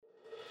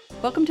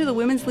Welcome to the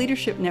Women's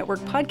Leadership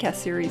Network podcast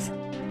series.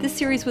 This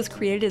series was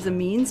created as a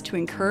means to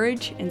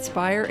encourage,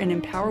 inspire, and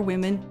empower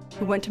women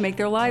who want to make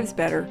their lives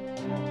better.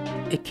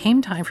 It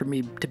came time for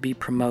me to be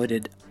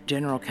promoted.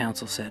 General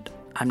Counsel said,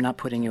 "I'm not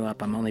putting you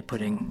up, I'm only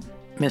putting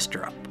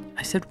Mr. up."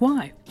 I said,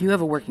 "Why? You have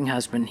a working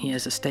husband, he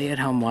has a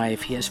stay-at-home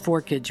wife, he has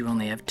 4 kids, you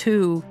only have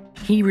 2.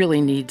 He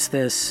really needs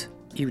this,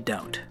 you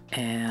don't."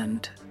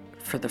 And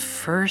for the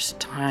first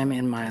time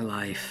in my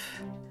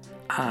life,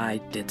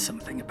 I did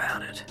something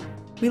about it.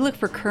 We look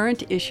for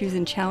current issues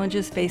and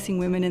challenges facing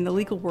women in the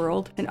legal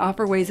world and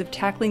offer ways of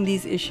tackling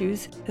these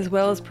issues, as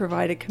well as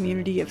provide a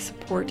community of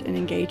support and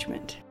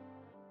engagement.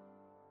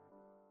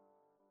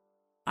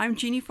 I'm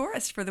Jeannie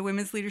Forrest for the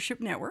Women's Leadership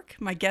Network.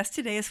 My guest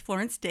today is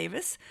Florence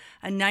Davis,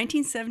 a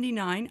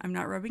 1979, I'm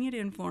not rubbing it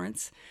in,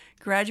 Florence,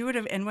 graduate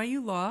of NYU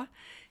Law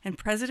and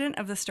president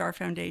of the Starr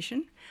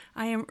Foundation.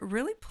 I am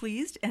really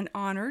pleased and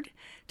honored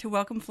to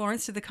welcome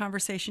Florence to the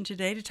conversation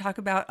today to talk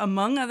about,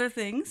 among other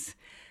things,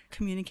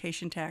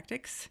 communication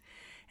tactics.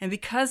 And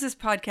because this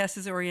podcast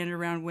is oriented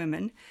around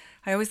women,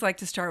 I always like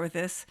to start with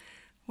this.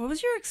 What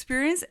was your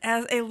experience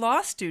as a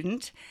law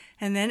student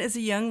and then as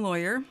a young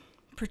lawyer,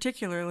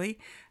 particularly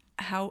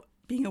how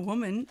being a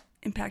woman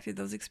impacted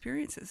those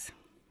experiences?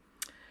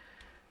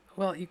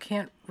 Well, you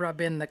can't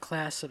rub in the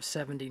class of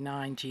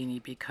 79, Jeannie,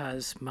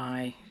 because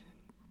my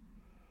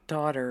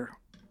daughter,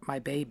 my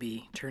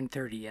baby, turned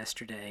 30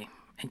 yesterday,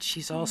 and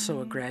she's also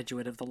a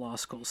graduate of the law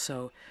school.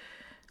 So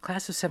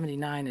class of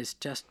 79 is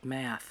just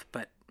math,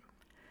 but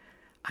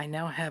I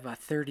now have a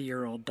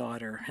 30-year-old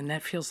daughter, and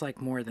that feels like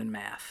more than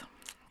math.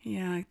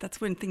 Yeah, that's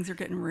when things are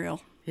getting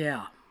real.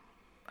 Yeah.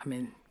 I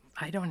mean,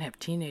 I don't have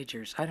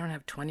teenagers. I don't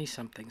have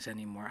 20-somethings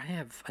anymore. I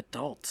have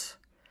adults.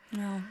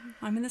 Well,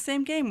 I'm in the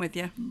same game with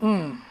you.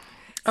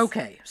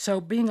 Okay,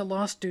 so being a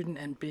law student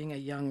and being a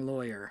young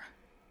lawyer,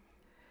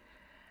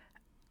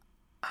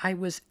 I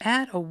was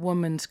at a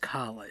women's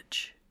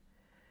college,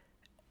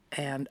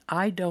 and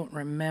I don't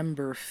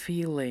remember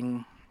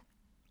feeling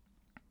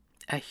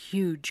a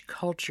huge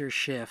culture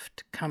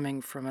shift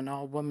coming from an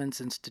all-women's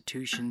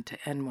institution to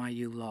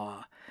NYU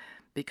Law,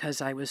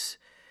 because I was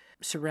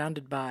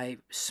surrounded by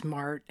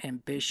smart,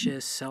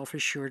 ambitious,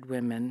 self-assured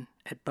women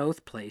at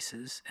both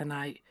places, and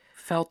I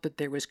felt that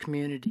there was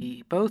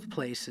community both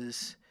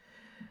places.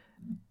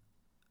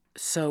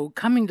 So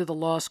coming to the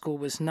law school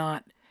was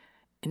not,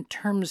 in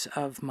terms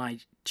of my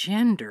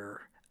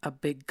gender, a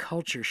big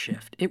culture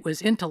shift. It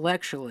was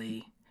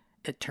intellectually,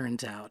 it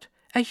turns out,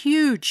 a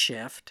huge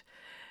shift,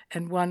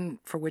 and one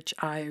for which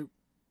I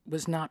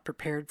was not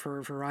prepared for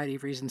a variety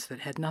of reasons that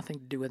had nothing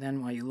to do with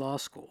NYU Law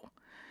School.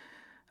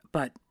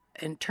 But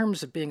in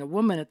terms of being a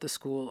woman at the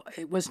school,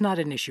 it was not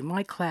an issue.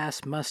 My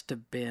class must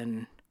have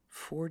been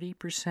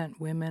 40%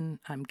 women,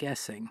 I'm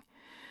guessing.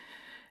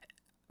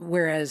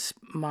 Whereas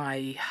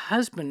my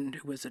husband,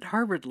 who was at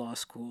Harvard Law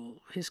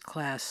School, his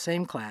class,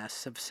 same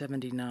class of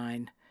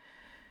 79,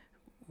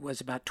 was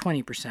about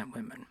 20%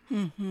 women.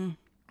 Mm-hmm.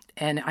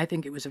 And I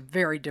think it was a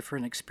very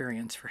different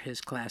experience for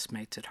his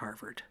classmates at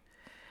Harvard.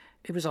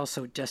 It was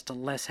also just a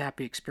less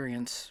happy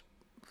experience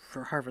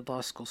for Harvard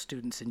Law School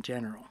students in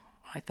general.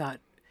 I thought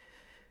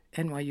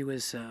NYU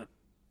was a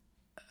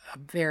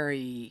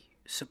very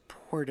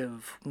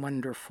supportive,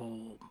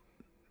 wonderful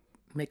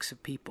mix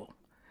of people.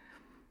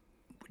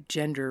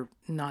 Gender,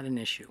 not an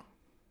issue.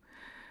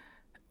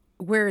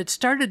 Where it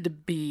started to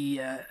be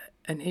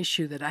an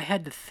issue that I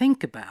had to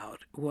think about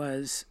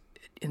was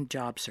in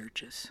job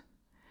searches.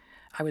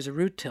 I was a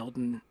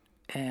Root-Tilden,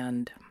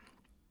 and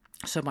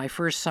so my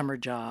first summer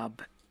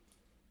job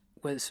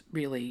was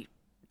really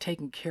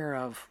taken care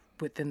of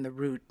within the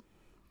Root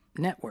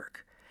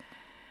network.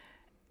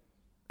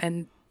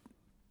 And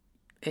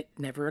it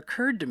never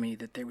occurred to me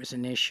that there was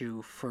an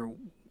issue for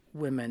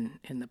women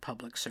in the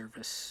public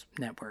service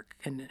network,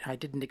 and I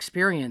didn't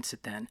experience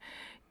it then.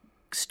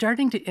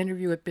 Starting to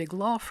interview at big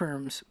law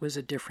firms was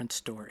a different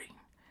story.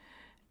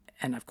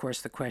 And of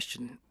course, the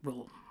question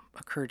will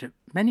occur to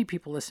many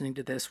people listening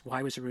to this: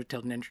 why was a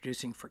Root-Tilden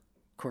introducing for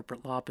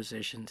corporate law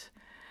positions?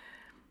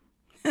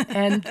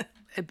 And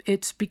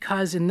it's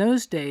because in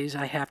those days,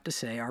 I have to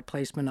say, our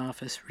placement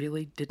office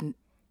really didn't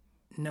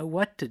know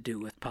what to do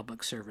with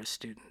public service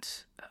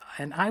students.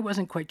 And I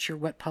wasn't quite sure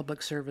what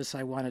public service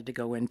I wanted to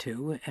go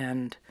into.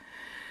 And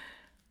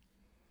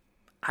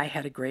I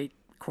had a great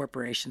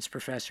corporations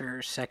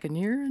professor second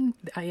year, and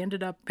I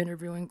ended up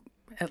interviewing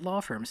at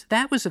law firms.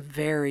 That was a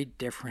very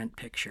different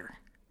picture.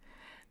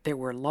 There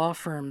were law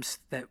firms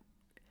that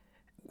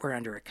were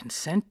under a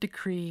consent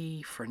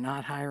decree for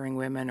not hiring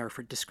women or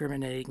for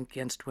discriminating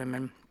against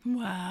women.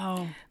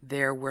 Wow.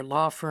 There were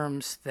law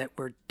firms that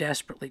were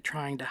desperately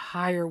trying to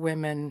hire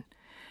women.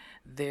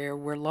 There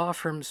were law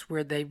firms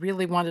where they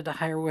really wanted to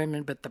hire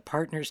women, but the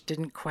partners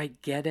didn't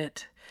quite get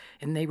it.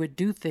 And they would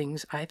do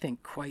things, I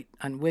think, quite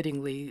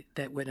unwittingly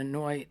that would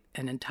annoy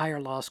an entire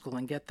law school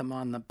and get them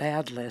on the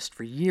bad list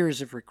for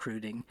years of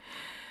recruiting.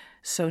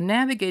 So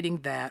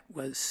navigating that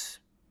was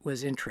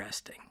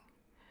interesting.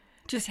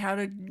 Just how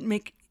to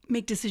make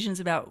decisions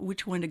about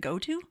which one to go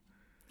to?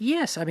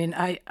 Yes. I mean,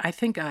 I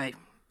think at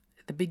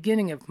the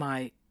beginning of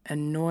my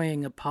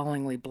annoying,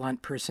 appallingly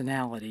blunt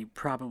personality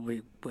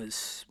probably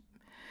was,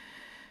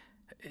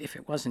 if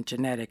it wasn't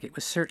genetic, it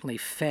was certainly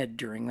fed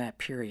during that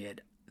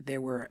period.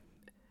 There were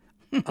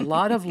a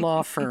lot of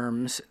law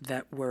firms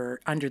that were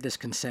under this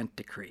consent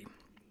decree.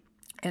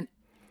 And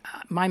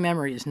my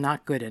memory is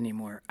not good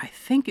anymore. I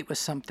think it was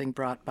something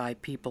brought by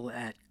people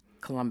at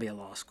Columbia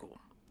Law School.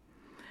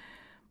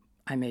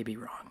 I may be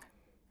wrong.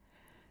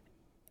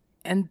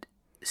 And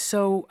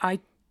so I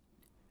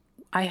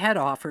had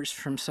offers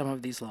from some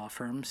of these law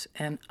firms,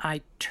 and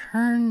I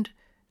turned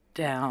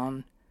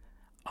down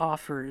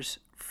offers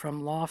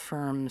from law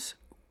firms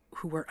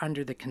who were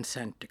under the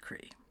consent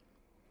decree,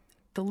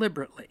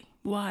 deliberately.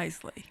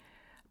 Wisely.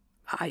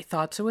 I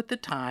thought so at the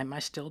time, I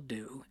still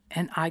do,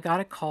 and I got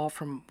a call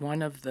from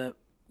one of the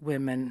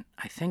women,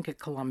 I think at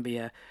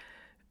Columbia,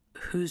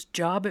 whose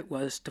job it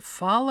was to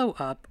follow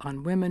up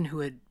on women who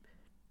had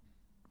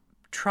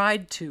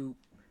tried to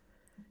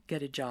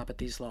get a job at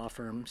these law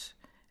firms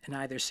and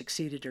either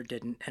succeeded or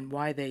didn't, and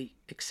why they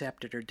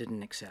accepted or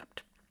didn't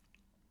accept.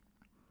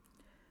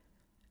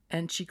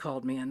 And she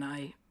called me, and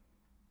I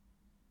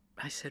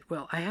said,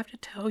 well, I have to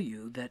tell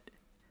you that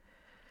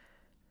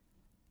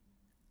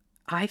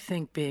I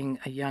think being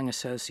a young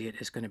associate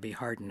is going to be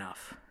hard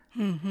enough.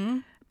 Mm-hmm.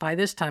 By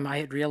this time, I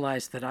had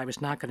realized that I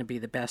was not going to be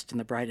the best and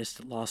the brightest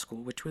at law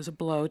school, which was a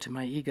blow to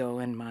my ego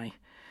and my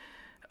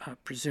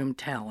presumed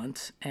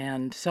talents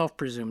and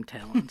self-presumed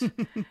talents.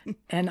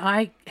 And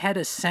I had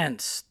a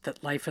sense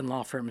that life in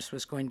law firms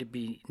was going to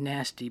be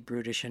nasty,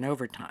 brutish, and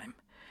overtime.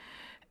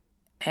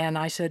 And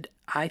I said,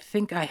 I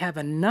think I have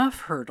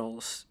enough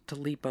hurdles to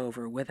leap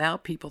over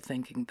without people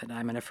thinking that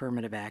I'm an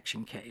affirmative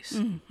action case.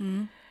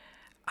 Mm-hmm.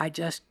 I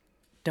just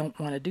don't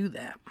want to do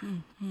that.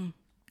 Mm-hmm.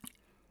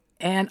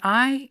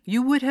 And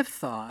you would have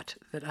thought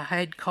that I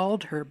had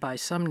called her by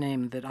some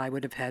name that I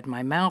would have had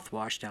my mouth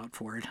washed out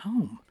for at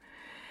home.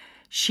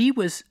 She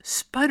was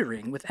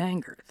sputtering with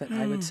anger that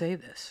I would say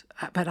this.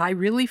 But I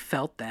really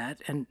felt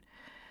that, and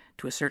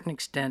to a certain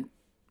extent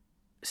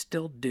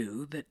still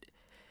do, that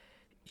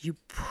you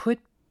put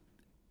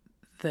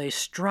the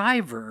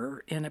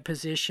striver in a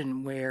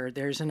position where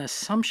there's an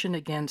assumption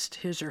against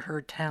his or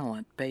her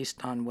talent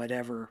based on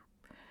whatever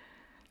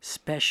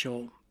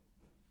special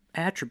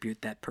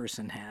attribute that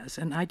person has,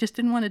 and I just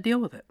didn't want to deal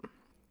with it.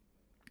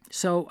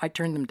 So I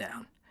turned them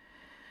down.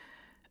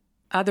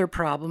 Other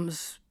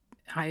problems,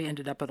 I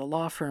ended up at a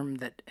law firm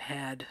that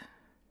had,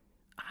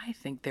 I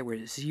think there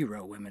were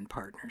 0 women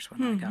partners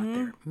when I got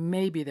there.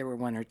 Maybe there were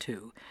 1 or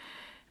 2.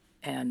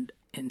 And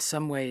in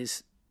some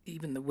ways,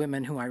 even the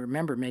women who I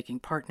remember making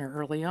partner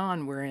early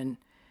on were in,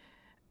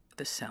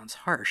 this sounds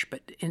harsh,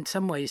 but in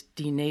some ways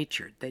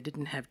denatured. They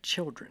didn't have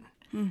children.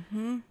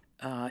 Mm-hmm.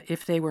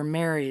 If they were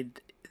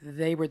married,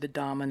 they were the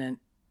dominant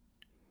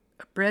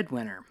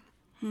breadwinner.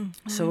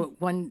 Mm-hmm. So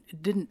one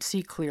didn't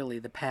see clearly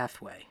the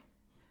pathway.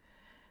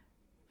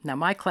 Now,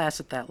 my class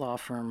at that law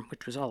firm,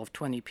 which was all of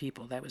 20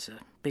 people, that was a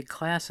big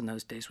class in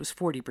those days, was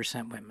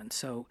 40% women.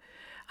 So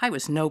I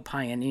was no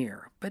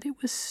pioneer, but it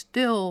was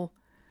still,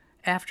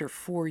 after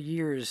 4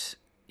 years,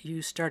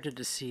 you started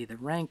to see the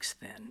ranks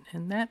thin,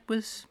 and that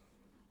was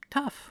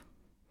tough.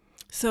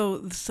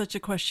 So such a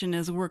question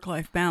as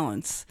work-life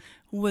balance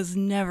was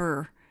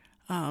never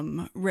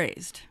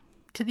raised.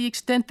 To the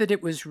extent that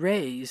it was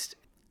raised,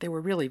 there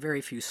were really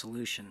very few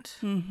solutions.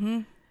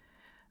 Mm-hmm.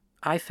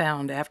 I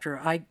found after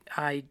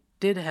I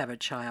did have a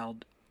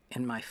child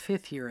in my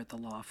 5th year at the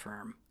law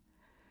firm,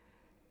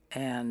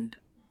 and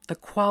the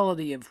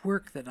quality of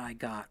work that I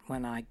got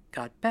when I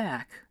got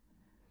back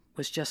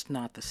was just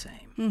not the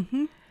same.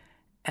 Mm-hmm.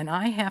 And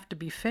I have to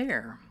be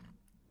fair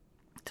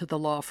to the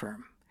law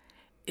firm.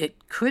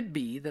 It could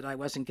be that I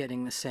wasn't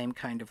getting the same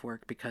kind of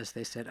work because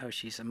they said, oh,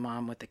 she's a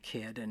mom with a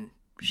kid and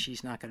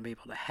she's not going to be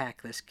able to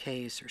hack this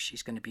case, or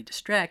she's going to be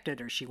distracted,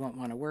 or she won't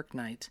want to work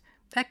nights.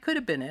 That could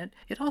have been it.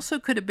 It also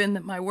could have been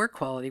that my work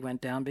quality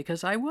went down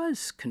because I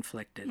was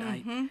conflicted.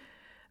 Mm-hmm.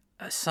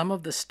 Some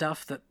of the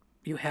stuff that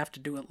you have to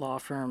do at law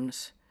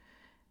firms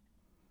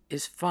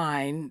is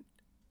fine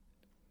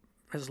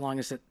as long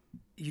as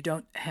you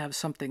don't have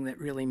something that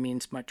really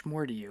means much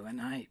more to you.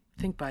 And I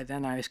think by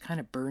then I was kind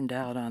of burned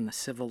out on the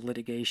civil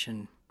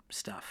litigation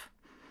stuff.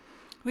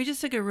 We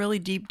just took a really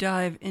deep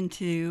dive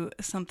into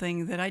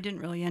something that I didn't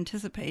really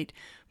anticipate,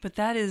 but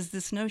that is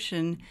this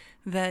notion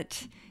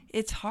that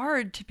it's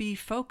hard to be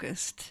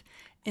focused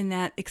in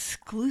that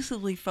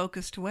exclusively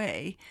focused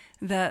way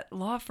that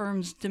law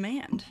firms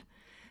demand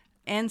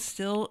and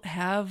still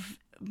have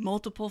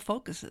multiple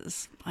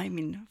focuses. I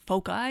mean,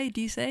 foci, do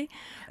you say?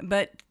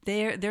 But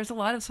there's a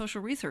lot of social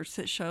research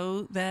that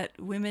show that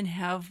women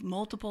have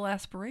multiple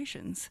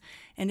aspirations,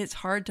 and it's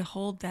hard to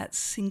hold that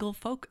single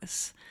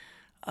focus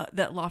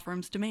that law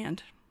firms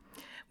demand.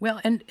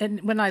 Well,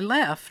 and when I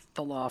left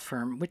the law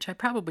firm, which I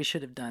probably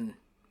should have done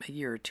a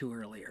year or 2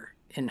 earlier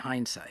in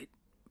hindsight,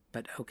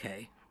 but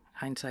okay,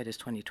 hindsight is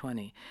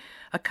 20/20.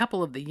 A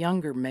couple of the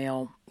younger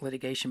male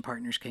litigation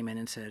partners came in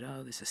and said,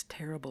 oh, this is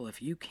terrible.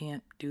 If you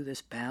can't do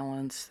this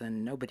balance,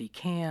 then nobody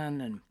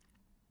can. And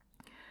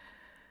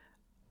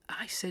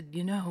I said,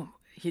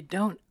 you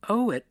don't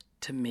owe it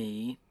to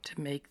me to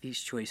make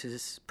these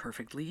choices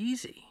perfectly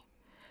easy.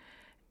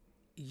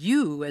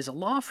 You, as a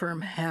law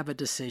firm, have a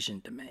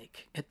decision to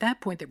make. At that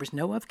point, there was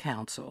no of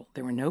counsel.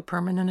 There were no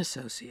permanent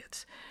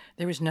associates.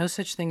 There was no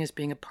such thing as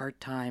being a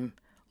part-time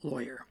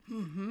lawyer.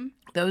 Mm-hmm.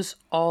 Those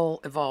all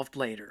evolved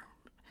later.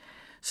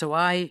 So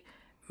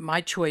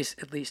my choice,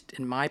 at least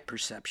in my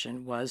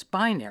perception, was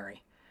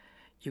binary.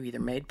 You either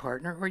made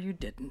partner or you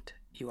didn't.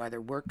 You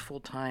either worked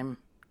full-time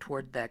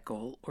toward that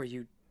goal or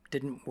you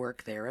didn't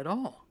work there at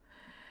all.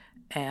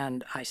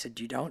 And I said,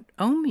 you don't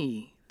owe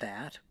me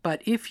that,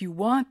 but if you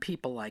want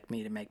people like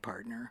me to make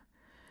partner,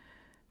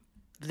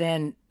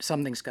 then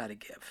something's got to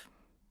give.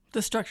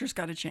 The structure's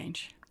got to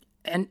change.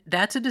 And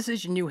that's a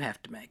decision you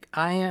have to make.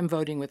 I am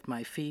voting with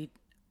my feet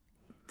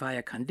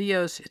via con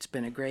Dios. It's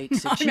been a great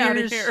 6 years. I'm out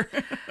of here.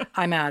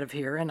 I'm out of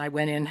here, and I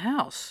went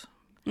in-house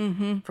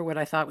for what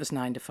I thought was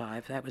 9 to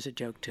 5. That was a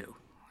joke, too.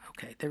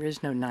 Okay, there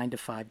is no 9 to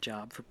 5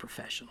 job for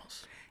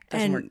professionals.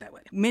 Doesn't work that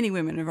way. Many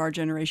women of our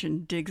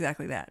generation did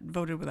exactly that,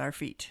 voted with our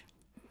feet.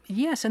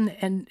 Yes,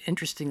 and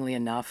interestingly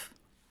enough,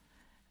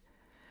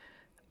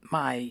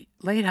 my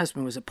late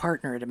husband was a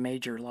partner at a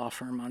major law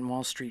firm on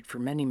Wall Street for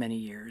many, many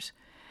years.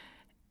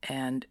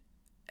 And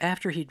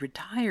after he'd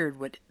retired,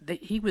 what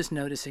he was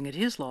noticing at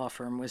his law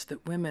firm was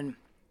that women,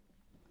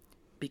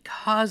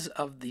 because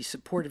of the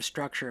supportive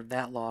structure of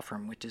that law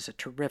firm, which is a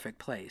terrific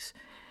place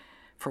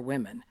for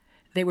women,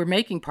 they were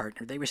making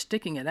partner, they were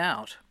sticking it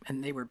out,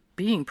 and they were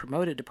being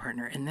promoted to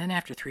partner. And then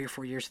after 3 or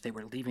 4 years, they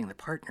were leaving the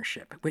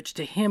partnership, which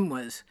to him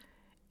was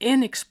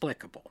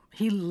inexplicable.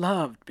 He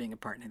loved being a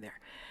partner there.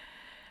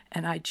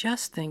 And I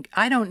just think,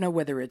 I don't know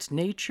whether it's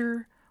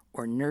nature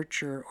or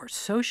nurture or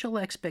social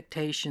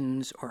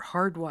expectations or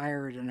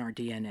hardwired in our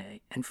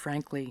DNA. And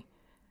frankly,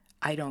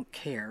 I don't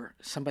care.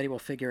 Somebody will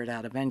figure it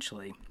out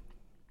eventually.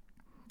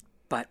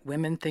 But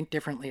women think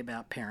differently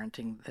about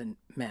parenting than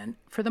men,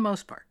 for the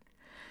most part.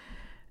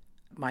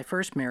 My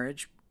first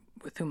marriage,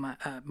 with whom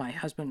my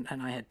husband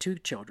and I had 2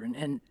 children,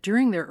 and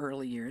during their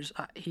early years,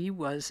 he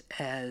was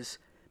as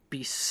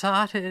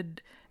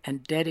besotted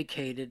and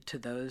dedicated to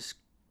those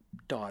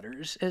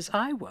daughters as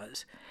I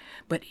was.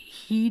 But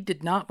he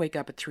did not wake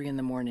up at 3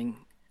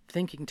 a.m.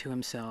 thinking to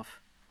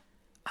himself,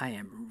 I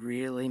am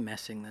really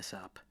messing this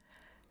up.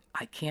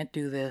 I can't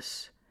do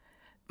this.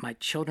 My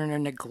children are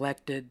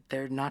neglected.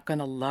 They're not going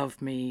to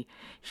love me.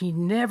 He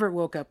never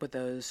woke up with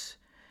those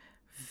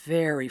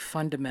very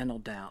fundamental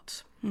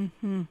doubts.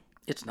 Mm-hmm.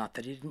 It's not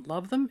that he didn't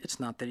love them. It's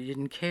not that he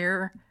didn't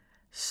care.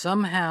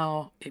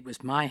 Somehow it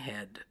was my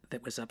head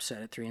that was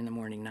upset at 3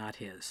 a.m, not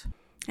his.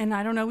 And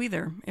I don't know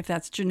either if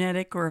that's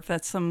genetic or if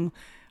that's some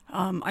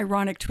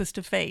ironic twist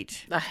of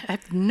fate. I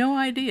have no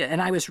idea.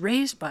 And I was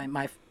raised by,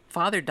 my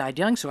father died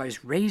young, so I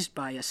was raised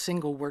by a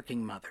single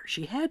working mother.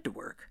 She had to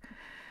work.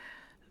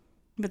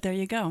 But there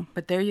you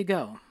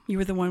go. You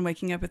were the one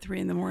waking up at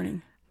 3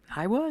 a.m.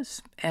 I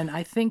was. And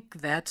I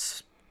think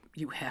that's,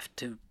 you have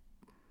to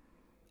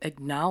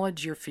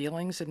acknowledge your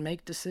feelings and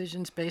make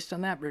decisions based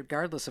on that,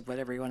 regardless of what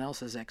everyone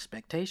else's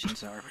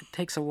expectations are. It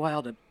takes a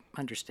while to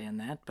understand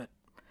that, but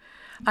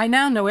I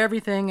now know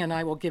everything, and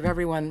I will give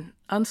everyone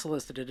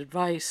unsolicited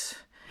advice.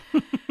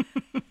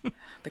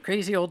 The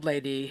crazy old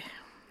lady.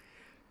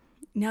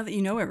 Now that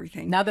you know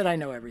everything. Now that I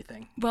know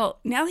everything. Well,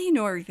 now that you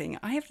know everything,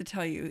 I have to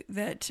tell you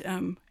that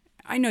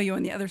I know you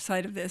on the other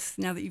side of this.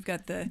 Now that you've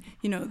got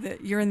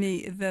you're in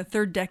the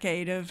third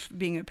decade of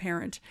being a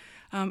parent.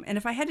 And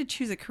if I had to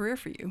choose a career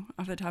for you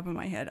off the top of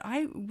my head,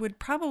 I would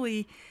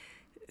probably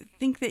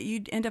think that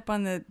you'd end up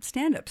on the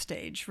stand-up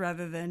stage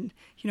rather than,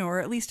 or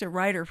at least a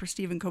writer for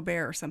Stephen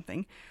Colbert or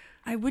something.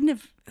 I wouldn't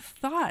have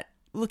thought,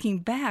 looking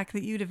back,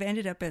 that you'd have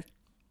ended up as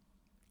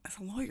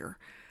a lawyer.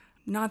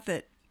 Not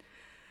that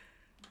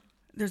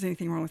there's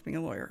anything wrong with being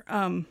a lawyer.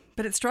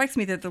 But it strikes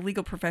me that the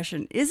legal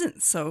profession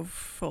isn't so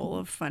full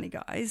of funny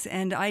guys.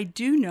 And I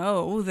do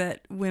know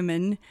that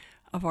women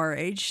of our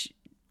age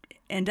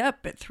end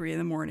up at 3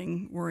 a.m.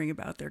 worrying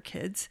about their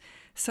kids.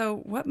 So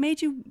what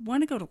made you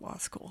want to go to law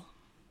school?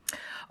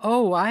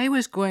 Oh, I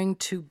was going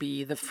to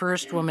be the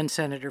first woman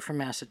senator from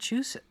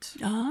Massachusetts.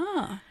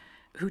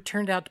 Who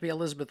turned out to be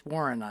Elizabeth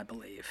Warren, I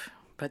believe.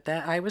 But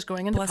that I was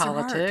going into Bless her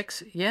politics.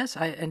 heart. Yes,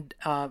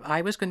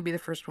 I was going to be the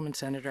first woman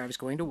senator. I was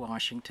going to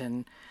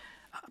Washington.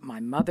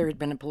 My mother had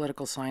been a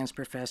political science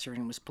professor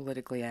and was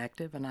politically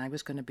active, and I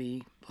was going to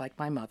be like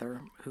my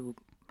mother, who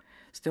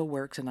still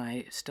works, and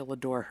I still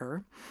adore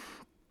her.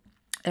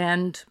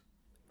 And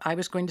I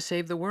was going to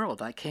save the world.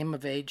 I came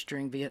of age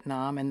during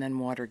Vietnam and then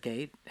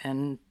Watergate,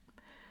 and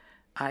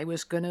I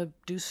was going to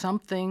do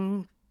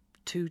something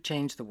to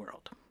change the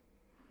world.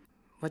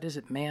 What is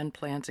it? Man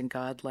plans and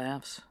God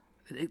laughs.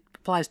 It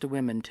applies to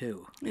women,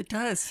 too. It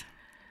does.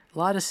 A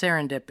lot of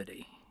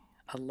serendipity.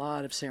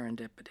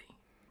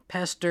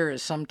 Pasteur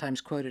is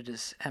sometimes quoted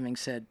as having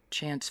said,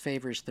 chance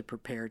favors the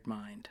prepared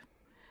mind.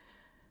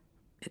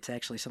 It's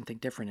actually something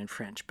different in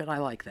French, but I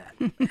like that.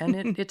 And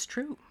it's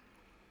true.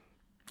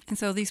 And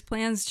so these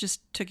plans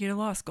just took you to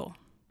law school.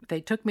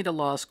 They took me to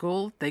law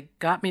school. They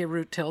got me a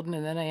Root-Tilden,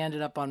 and then I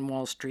ended up on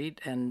Wall Street.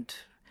 And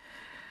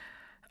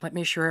let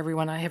me assure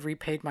everyone I have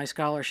repaid my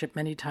scholarship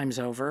many times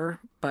over,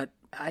 but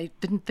I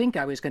didn't think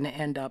I was going to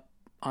end up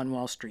on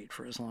Wall Street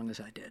for as long as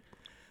I did.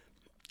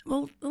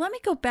 Well, let me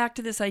go back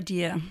to this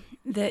idea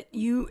that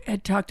you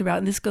had talked about,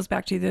 and this goes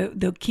back to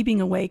the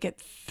keeping awake at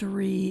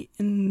 3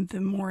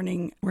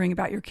 a.m, worrying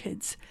about your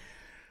kids.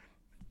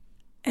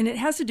 And it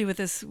has to do with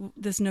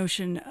this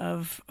notion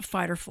of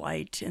fight or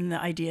flight and the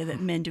idea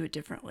that men do it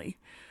differently,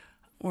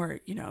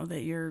 or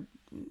that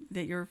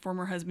your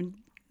former husband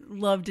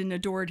loved and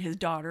adored his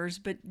daughters,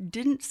 but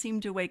didn't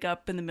seem to wake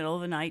up in the middle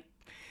of the night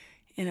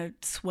in a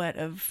sweat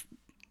of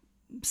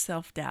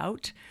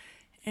self-doubt,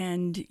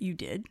 and you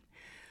did.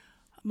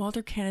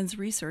 Walter Cannon's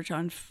research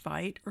on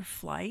fight or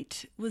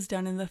flight was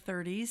done in the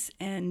 30s,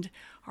 and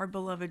our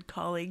beloved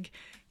colleague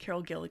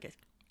Carol Gilligan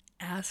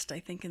asked,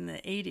 I think in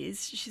the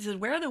 80s, she said,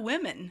 where are the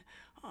women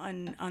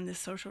on this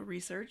social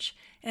research?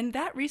 And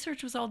that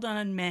research was all done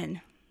on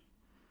men.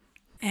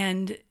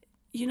 And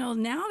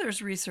now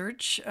there's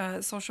research,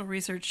 social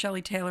research.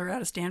 Shelley Taylor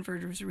out of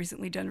Stanford has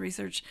recently done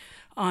research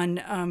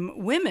on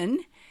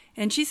women.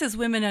 And she says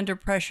women under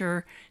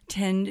pressure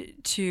tend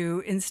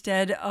to,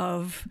 instead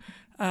of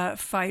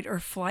fight or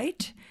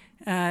flight,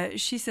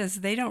 she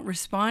says they don't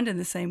respond in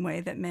the same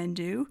way that men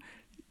do.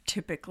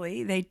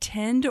 Typically, they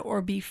tend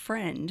or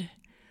befriend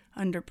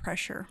under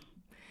pressure.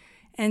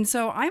 And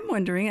so I'm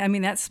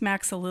wondering, that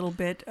smacks a little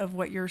bit of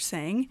what you're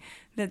saying,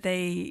 that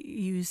they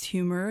use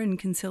humor and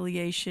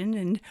conciliation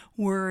and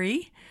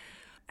worry.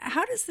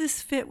 How does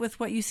this fit with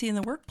what you see in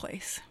the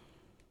workplace?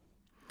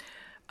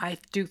 I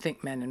do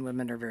think men and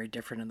women are very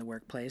different in the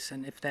workplace,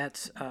 and if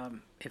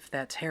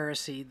that's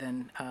heresy,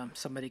 then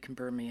somebody can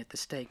burn me at the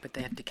stake, but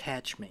they have to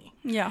catch me.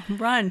 Yeah,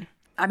 run.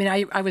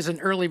 I was an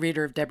early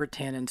reader of Deborah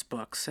Tannen's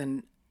books,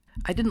 and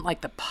I didn't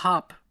like the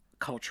pop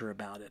culture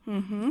about it.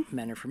 Mm-hmm.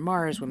 Men are from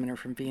Mars, women are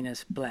from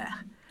Venus, blah.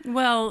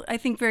 Well, I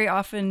think very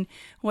often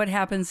what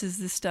happens is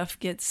this stuff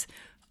gets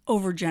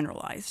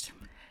overgeneralized.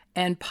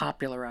 And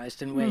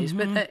popularized in ways.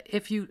 Mm-hmm. But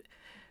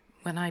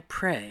when I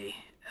pray,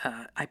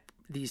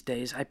 these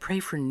days, I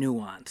pray for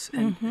nuance.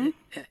 And mm-hmm.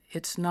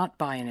 It's not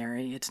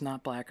binary, it's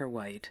not black or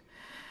white.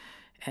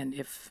 And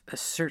if a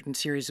certain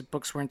series of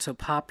books weren't so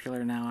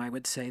popular now, I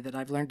would say that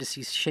I've learned to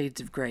see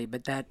shades of gray.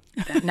 But that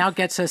now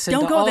gets us into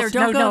Don't go there.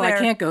 I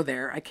can't go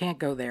there. I can't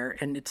go there.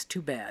 And it's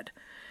too bad.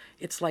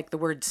 It's like the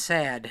word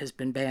sad has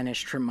been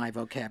banished from my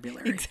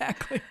vocabulary.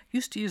 Exactly.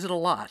 Used to use it a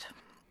lot.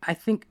 I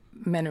think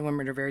men and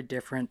women are very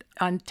different.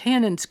 On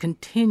Tannen's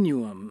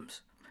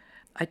continuums,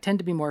 I tend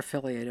to be more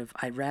affiliative.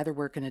 I'd rather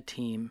work in a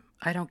team.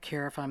 I don't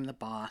care if I'm the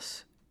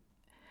boss.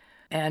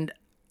 And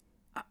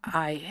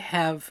I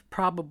have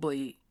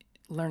probably,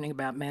 learning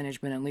about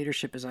management and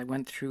leadership as I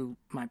went through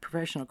my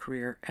professional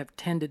career, have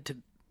tended to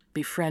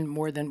befriend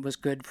more than was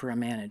good for a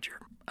manager.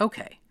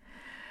 Okay.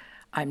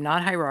 I'm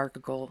not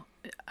hierarchical.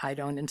 I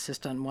don't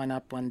insist on one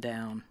up, one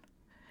down.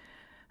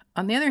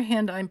 On the other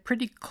hand, I'm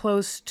pretty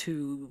close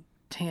to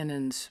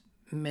Tannen's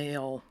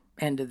male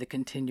end of the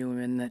continuum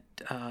in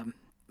that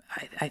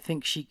I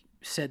think she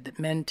said that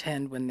men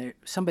tend, when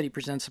somebody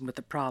presents them with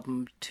a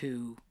problem,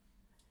 to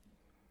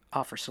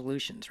offer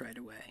solutions right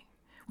away,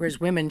 whereas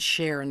women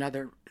share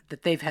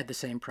that they've had the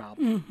same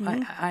problem.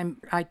 Mm-hmm.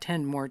 I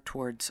tend more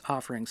towards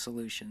offering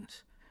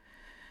solutions,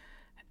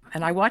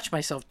 and I watch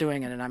myself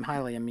doing it, and I'm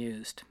highly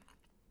amused.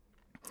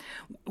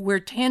 Where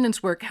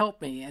Tannen's work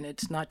helped me, and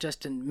it's not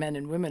just in men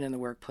and women in the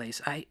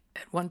workplace, I,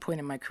 at one point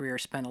in my career,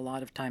 spent a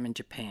lot of time in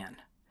Japan,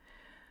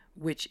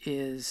 which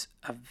is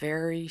a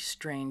very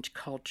strange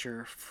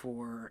culture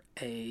for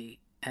an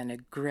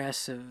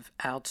aggressive,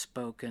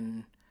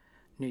 outspoken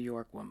New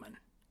York woman.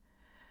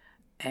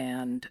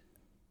 And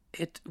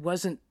it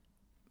wasn't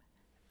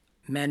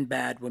men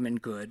bad, women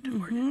good,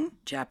 mm-hmm. or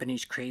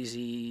Japanese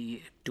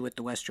crazy, do it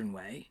the Western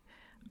way.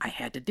 I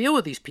had to deal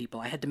with these people.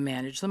 I had to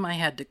manage them. I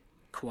had to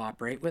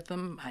cooperate with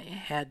them.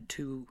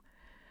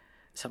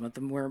 Some of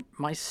them were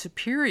my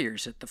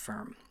superiors at the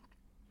firm.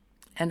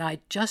 And I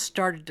just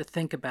started to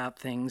think about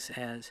things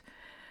as,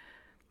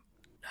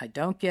 I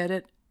don't get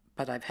it,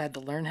 but I've had to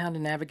learn how to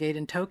navigate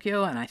in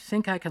Tokyo, and I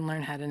think I can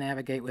learn how to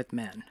navigate with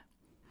men.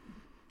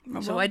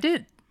 Well, so I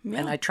did. Yeah.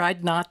 And I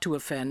tried not to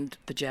offend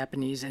the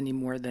Japanese any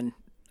more than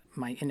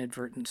my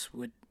inadvertence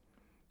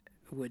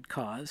would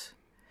cause.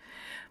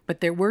 But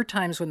there were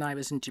times when I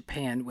was in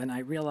Japan when I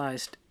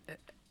realized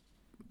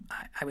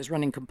I was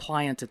running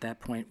compliance at that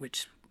point,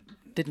 which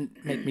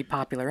didn't make me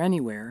popular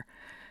anywhere.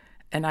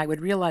 And I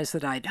would realize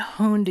that I'd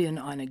honed in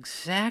on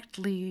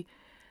exactly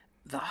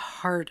the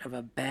heart of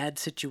a bad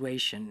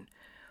situation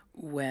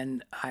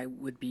when I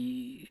would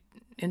be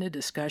in a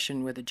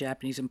discussion with a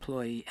Japanese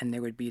employee and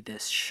there would be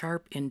this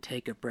sharp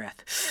intake of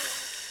breath.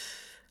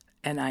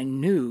 And I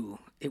knew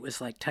it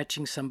was like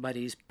touching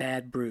somebody's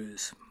bad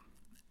bruise.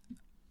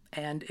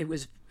 And it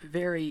was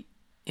very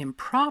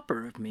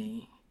improper of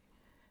me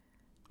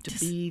to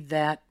be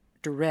that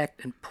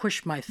direct and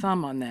push my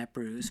thumb on that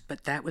bruise,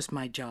 but that was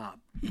my job.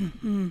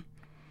 Mm-hmm.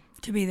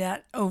 To be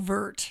that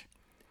overt.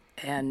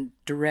 And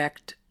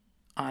direct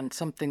on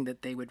something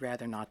that they would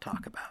rather not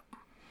talk about.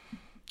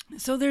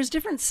 So there's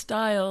different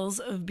styles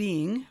of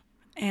being,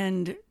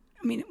 and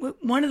I mean,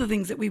 one of the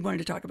things that we wanted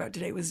to talk about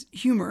today was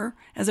humor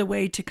as a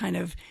way to kind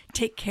of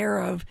take care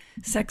of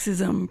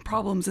sexism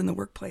problems in the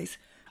workplace.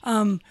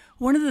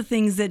 One of the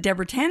things that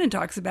Deborah Tannen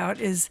talks about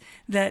is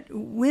that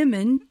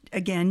women,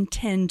 again,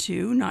 tend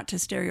to, not to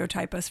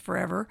stereotype us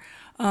forever,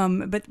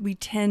 but we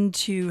tend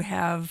to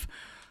have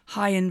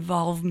high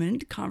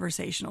involvement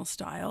conversational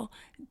style.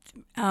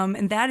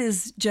 And that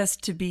is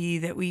just to be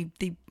that we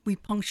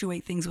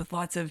punctuate things with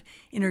lots of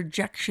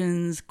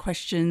interjections,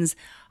 questions.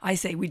 I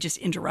say we just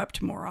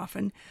interrupt more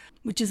often,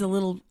 which is a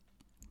little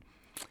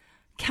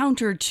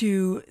counter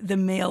to the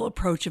male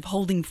approach of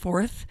holding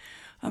forth.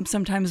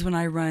 Sometimes when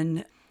I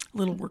run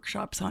little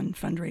workshops on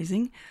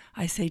fundraising,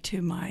 I say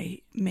to my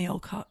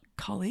male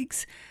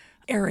colleagues,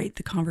 aerate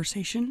the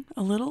conversation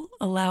a little,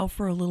 allow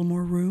for a little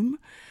more room.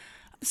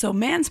 So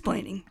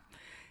mansplaining.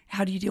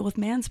 How do you deal with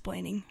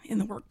mansplaining in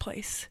the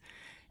workplace?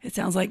 It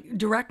sounds like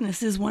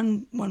directness is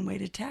one way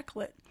to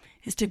tackle it,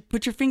 is to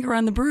put your finger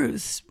on the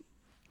bruise.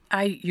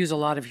 I use a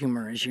lot of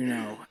humor, as you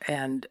know,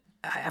 and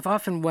I've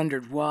often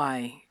wondered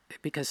why,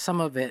 because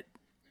some of it,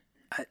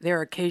 there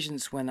are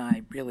occasions when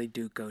I really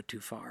do go too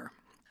far.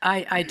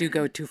 I do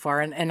go too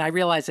far, and I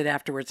realize it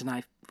afterwards,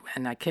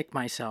 and I kick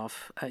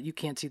myself. You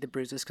can't see the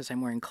bruises because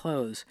I'm wearing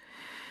clothes.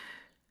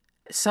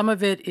 Some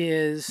of it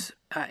is,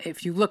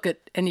 if you look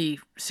at any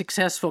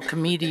successful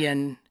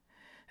comedian,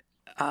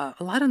 a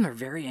lot of them are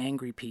very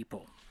angry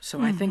people.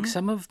 So I think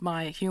some of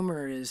my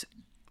humor is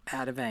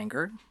out of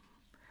anger,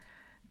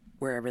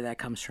 wherever that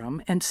comes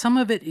from. And some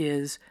of it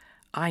is,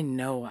 I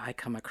know I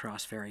come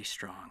across very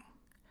strong.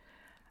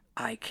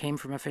 I came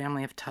from a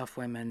family of tough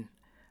women.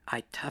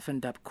 I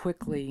toughened up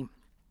quickly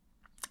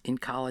in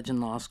college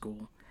and law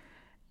school.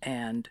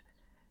 And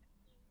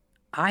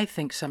I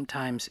think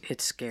sometimes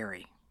it's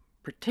scary,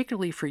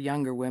 particularly for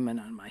younger women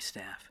on my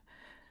staff.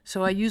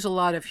 So I use a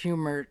lot of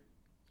humor,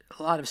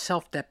 a lot of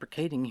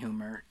self-deprecating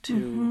humor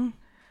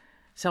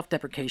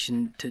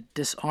self-deprecation to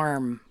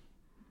disarm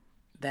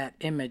that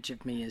image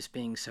of me as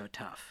being so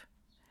tough.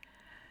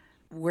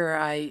 Where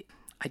I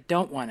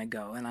don't want to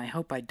go, and I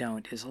hope I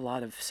don't, is a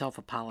lot of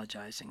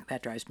self-apologizing.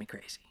 That drives me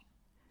crazy.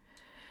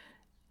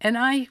 And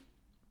I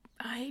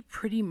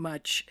pretty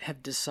much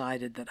have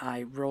decided that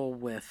I roll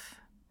with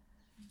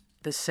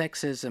the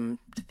sexism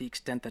to the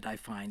extent that I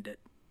find it,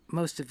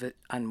 most of it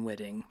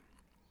unwitting.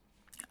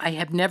 I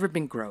have never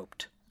been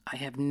groped. I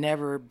have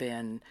never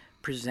been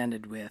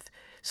presented with,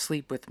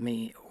 sleep with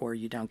me or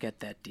you don't get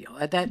that deal.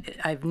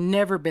 I've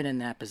never been in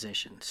that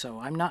position. So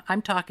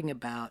I'm talking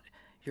about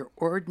your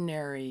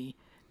ordinary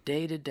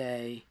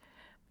day-to-day,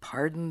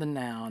 pardon the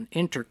noun,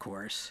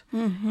 intercourse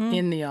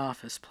in the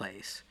office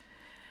place.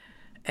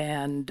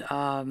 And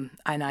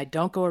I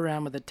don't go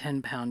around with a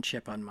 10-pound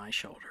chip on my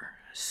shoulder.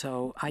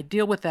 So I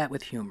deal with that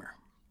with humor.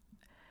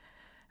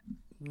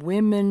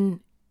 Women,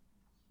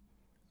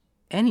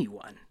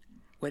 anyone,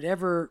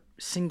 whatever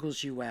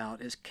singles you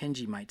out, as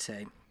Kenji might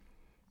say,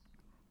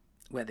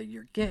 whether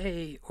you're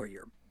gay or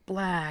you're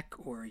black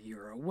or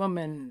you're a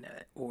woman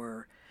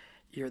or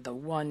you're the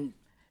one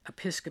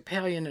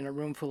Episcopalian in a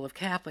room full of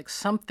Catholics,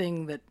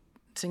 something that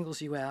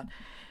singles you out,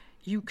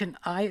 you can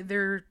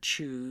either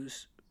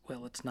choose,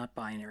 well, it's not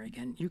binary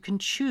again, you can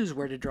choose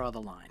where to draw the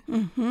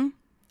line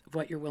of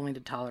what you're willing to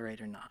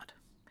tolerate or not.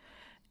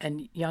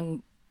 And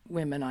young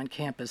women on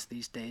campus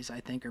these days, I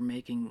think, are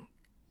making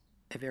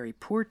a very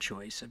poor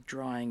choice of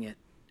drawing it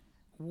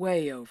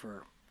way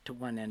over to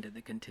one end of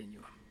the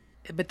continuum.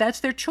 But that's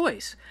their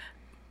choice.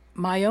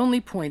 My only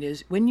point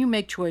is, when you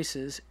make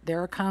choices,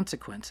 there are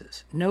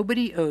consequences.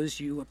 Nobody owes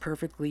you a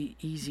perfectly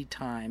easy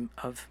time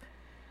of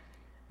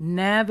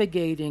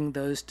navigating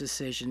those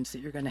decisions that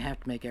you're going to have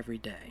to make every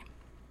day.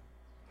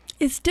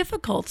 It's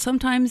difficult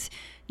sometimes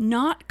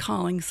not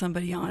calling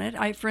somebody on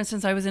it. For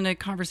instance, I was in a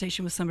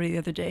conversation with somebody the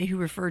other day who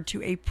referred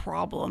to a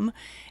problem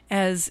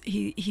as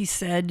he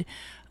said,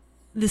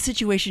 the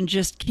situation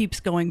just keeps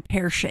going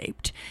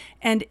pear-shaped.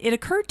 And it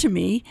occurred to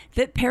me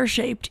that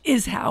pear-shaped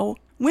is how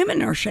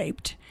women are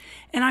shaped.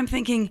 And I'm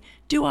thinking,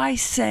 do I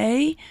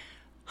say,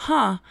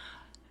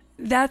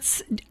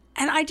 that's...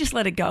 And I just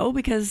let it go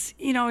because,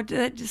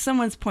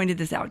 someone's pointed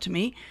this out to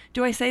me.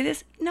 Do I say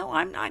this? No,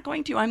 I'm not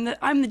going to.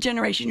 I'm the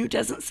generation who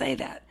doesn't say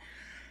that.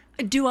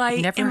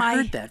 I've never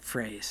heard that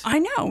phrase. I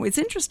know, it's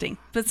interesting.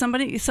 But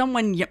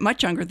someone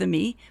much younger than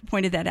me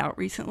pointed that out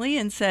recently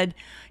and said,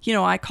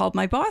 I called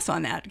my boss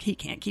on that. He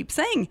can't keep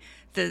saying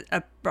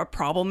a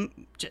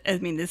problem.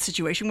 The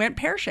situation went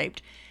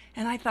pear-shaped.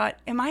 And I thought,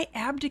 am I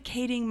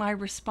abdicating my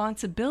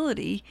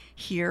responsibility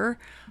here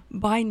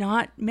by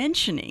not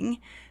mentioning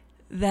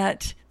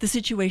that the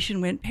situation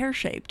went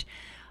pear-shaped?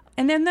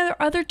 And then there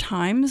are other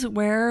times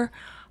where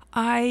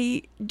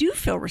I do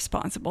feel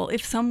responsible.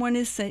 If someone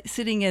is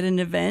sitting at an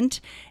event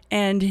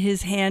and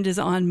his hand is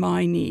on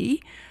my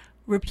knee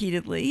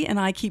repeatedly, and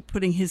I keep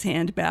putting his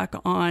hand back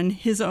on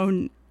his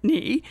own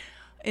knee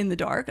in the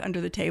dark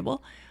under the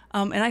table,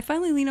 and I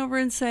finally lean over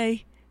and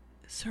say,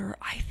 "Sir,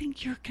 I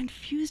think you're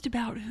confused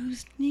about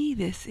whose knee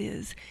this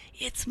is.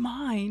 It's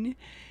mine.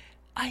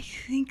 I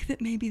think that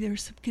maybe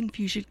there's some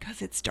confusion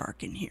because it's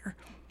dark in here."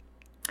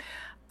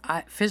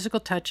 Physical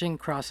touching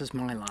crosses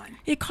my line.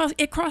 It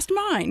crossed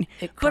mine.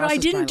 It but I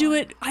crosses didn't my do line.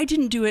 it. I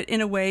didn't do it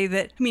in a way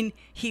that, I mean,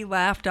 he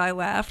laughed, I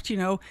laughed,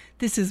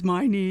 this is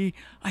my knee.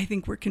 I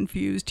think we're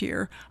confused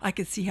here. I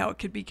could see how it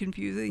could be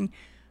confusing.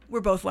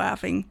 We're both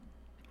laughing.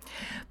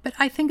 But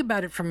I think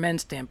about it from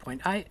men's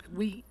standpoint.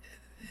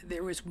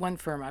 There was one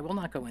firm, I will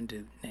not go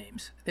into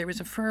names. There was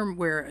a firm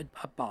where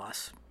a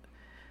boss.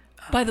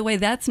 By the way,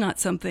 that's not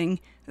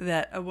something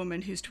that a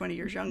woman who's 20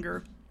 years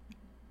younger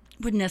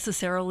would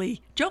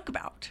necessarily joke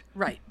about.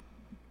 Right.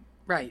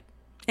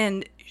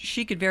 And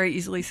she could very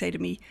easily say to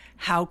me,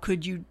 how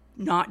could you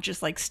not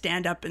just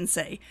stand up and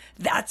say,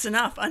 that's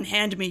enough,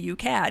 unhand me, you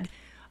cad?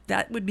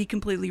 That would be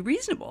completely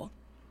reasonable.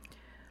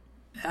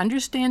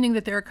 Understanding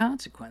that there are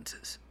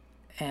consequences.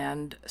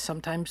 And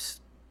sometimes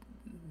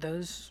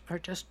those are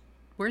just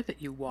worth it.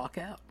 You walk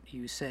out.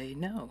 You say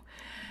no.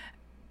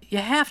 You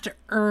have to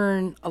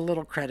earn a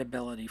little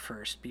credibility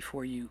first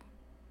before you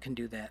can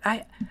do that.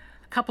 A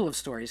couple of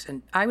stories.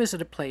 And I was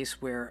at a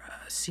place where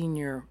a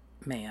senior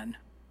man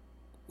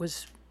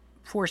was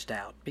forced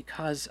out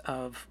because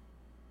of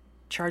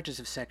charges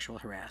of sexual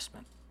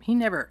harassment. He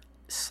never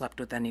slept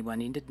with anyone.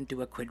 He didn't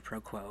do a quid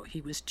pro quo. He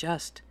was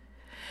just...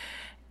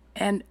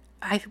 And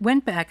I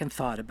went back and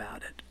thought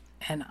about it.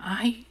 And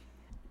I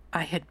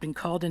had been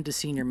called into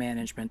senior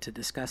management to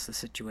discuss the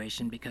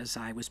situation because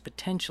I was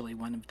potentially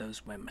one of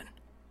those women.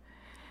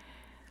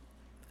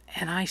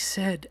 And I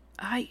said,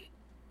 I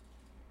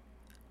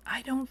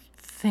don't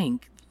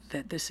think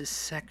that this is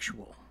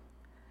sexual.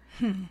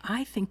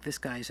 I think this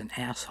guy's an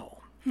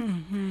asshole.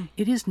 Mm-hmm.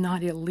 It is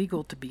not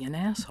illegal to be an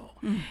asshole.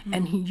 Mm-hmm.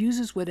 And he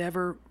uses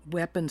whatever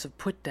weapons of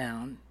put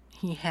down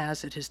he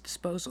has at his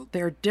disposal.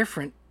 They're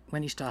different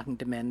when he's talking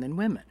to men than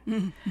women.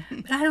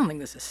 Mm-hmm. But I don't think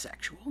this is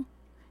sexual.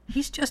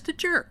 He's just a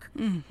jerk.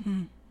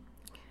 Mm-hmm.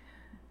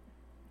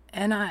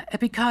 And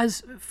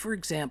because, for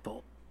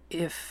example,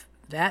 if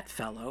that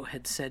fellow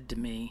had said to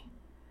me,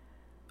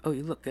 oh,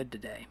 you look good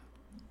today,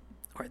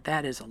 or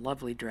that is a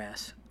lovely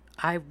dress,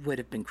 I would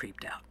have been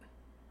creeped out.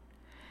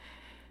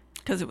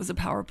 Because it was a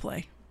power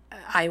play.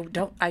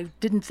 I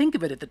didn't think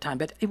of it at the time,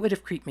 but it would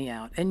have creeped me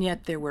out. And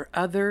yet there were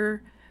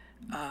other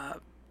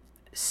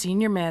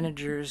senior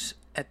managers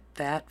at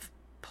that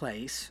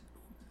place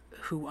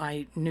who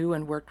I knew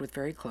and worked with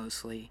very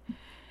closely.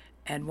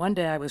 And one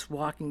day I was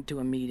walking to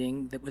a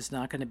meeting that was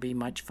not going to be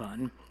much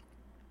fun.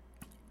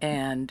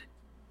 And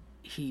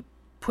he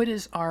put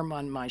his arm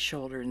on my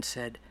shoulder and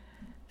said,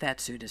 that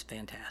suit is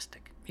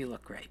fantastic. You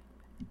look great.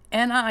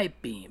 And I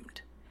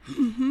beamed.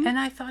 Mm-hmm. And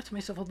I thought to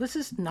myself, well, this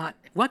is not,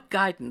 what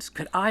guidance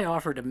could I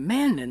offer to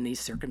men in these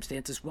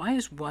circumstances? Why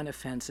is one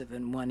offensive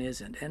and one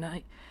isn't? And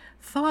I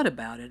thought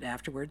about it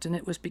afterwards, and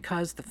it was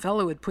because the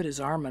fellow who had put his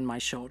arm on my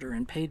shoulder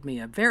and paid me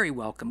a very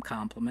welcome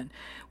compliment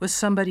was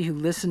somebody who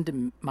listened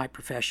to my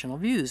professional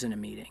views in a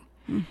meeting.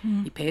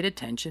 Mm-hmm. He paid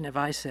attention. If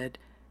I said,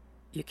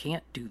 you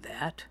can't do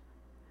that,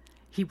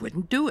 he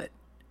wouldn't do it.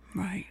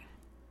 Right.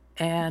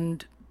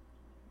 And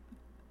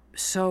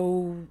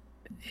so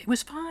it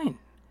was fine.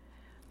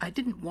 I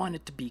didn't want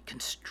it to be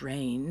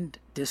constrained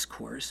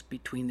discourse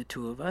between the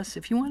two of us.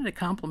 If you wanted to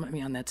compliment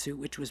me on that suit,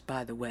 which was,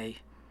 by the way,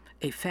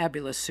 a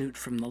fabulous suit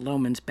from the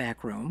Loman's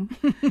back room,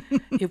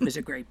 it was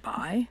a great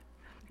buy.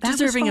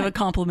 Deserving of a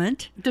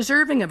compliment.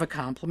 Deserving of a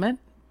compliment.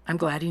 I'm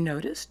glad he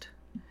noticed.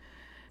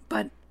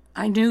 But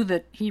I knew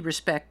that he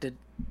respected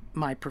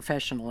my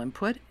professional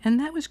input, and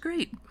that was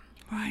great.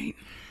 Right.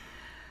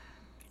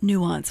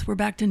 Nuance. We're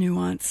back to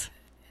nuance.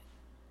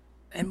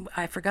 And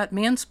I forgot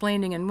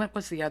mansplaining, and what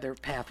was the other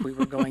path we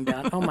were going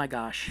down? Oh, my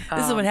gosh.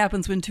 This is what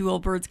happens when two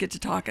old birds get to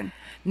talking.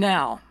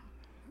 Now,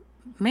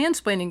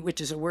 mansplaining, which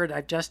is a word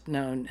I've just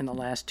known in the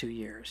last 2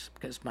 years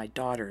because my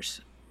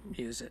daughters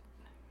use it,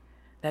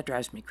 that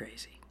drives me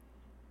crazy.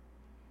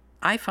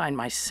 I find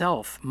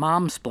myself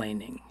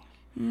momsplaining.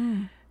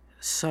 Mm.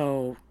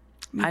 So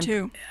me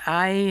too.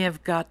 I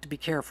have got to be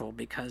careful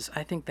because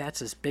I think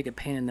that's as big a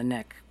pain in the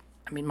neck.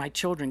 I mean, my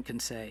children can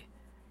say,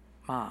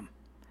 Mom,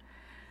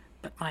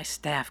 but my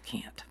staff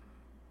can't.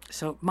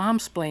 So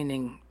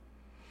momsplaining,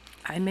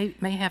 I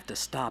may have to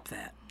stop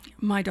that.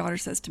 My daughter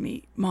says to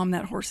me, Mom,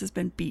 that horse has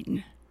been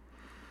beaten.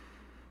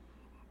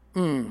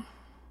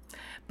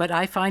 But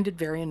I find it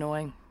very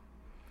annoying.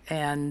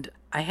 And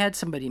I had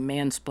somebody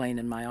mansplain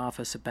in my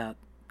office about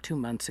 2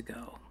 months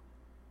ago.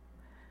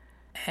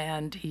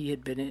 And he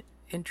had been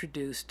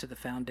introduced to the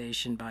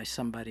foundation by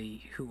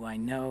somebody who I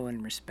know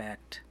and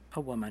respect,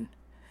 a woman.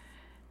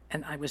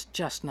 And I was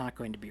just not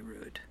going to be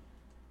rude.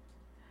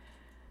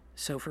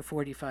 So for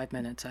 45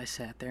 minutes I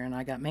sat there and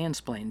I got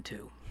mansplained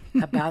to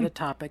about a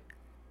topic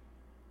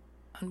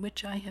on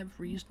which I have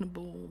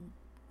reasonable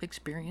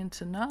experience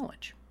and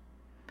knowledge.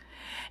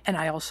 And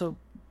I also,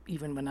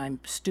 even when I'm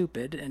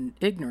stupid and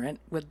ignorant,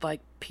 would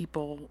like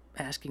people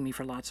asking me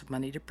for lots of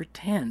money to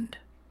pretend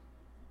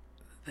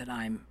that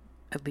I'm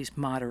at least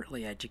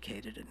moderately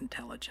educated and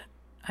intelligent.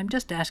 I'm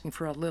just asking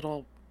for a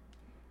little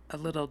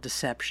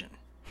deception.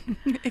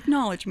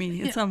 Acknowledge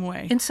me in some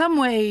way. In some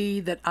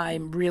way that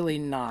I'm really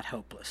not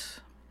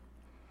hopeless.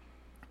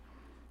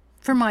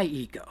 For my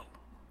ego.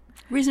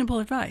 Reasonable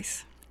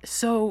advice.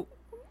 So,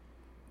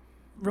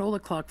 roll the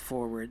clock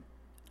forward.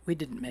 We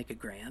didn't make a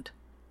grant.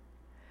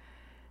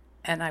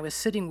 And I was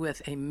sitting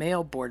with a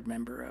male board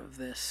member of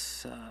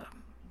this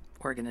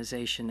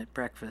organization at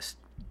breakfast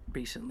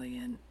recently,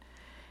 and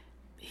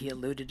he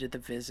alluded to the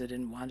visit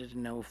and wanted to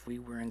know if we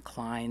were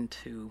inclined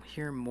to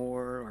hear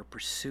more or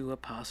pursue a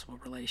possible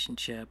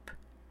relationship.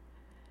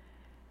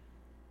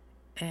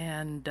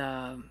 And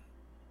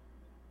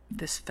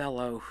this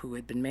fellow who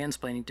had been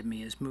mansplaining to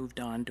me has moved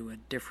on to a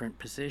different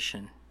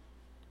position.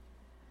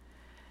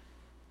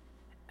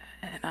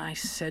 And I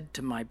said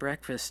to my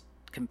breakfast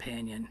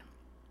companion,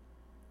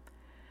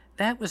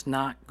 that was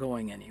not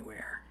going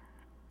anywhere,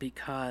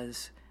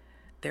 because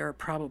there are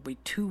probably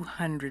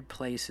 200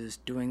 places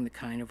doing the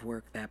kind of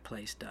work that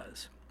place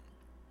does.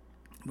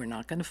 We're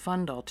not going to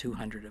fund all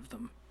 200 of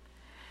them.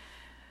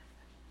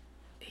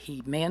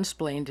 He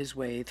mansplained his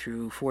way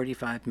through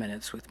 45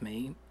 minutes with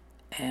me,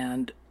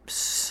 and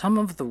some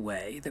of the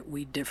way that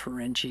we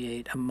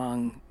differentiate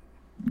among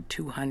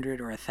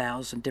 200 or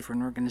 1,000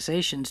 different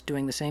organizations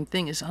doing the same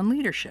thing is on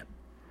leadership.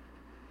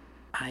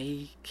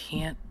 I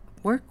can't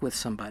work with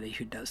somebody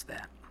who does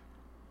that.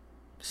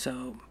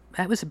 So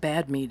that was a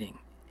bad meeting.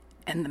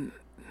 And the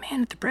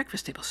man at the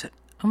breakfast table said,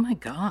 "Oh my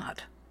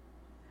God.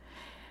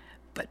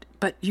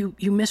 But you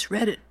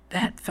misread it.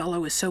 That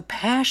fellow is so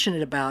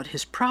passionate about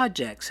his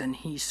projects, and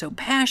he's so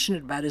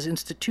passionate about his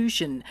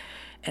institution,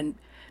 and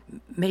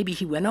maybe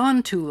he went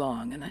on too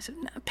long." And I said,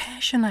 "No,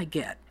 passion I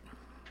get.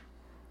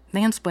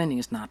 Mansplaining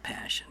is not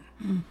passion."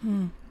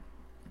 Mm-hmm.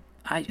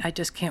 I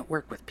just can't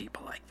work with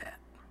people like that.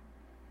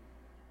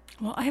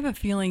 Well, I have a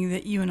feeling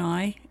that you and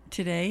I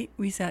today,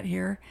 we sat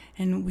here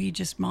and we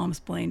just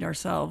momsplained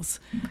ourselves,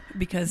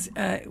 because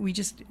we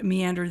just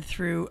meandered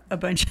through a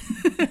bunch,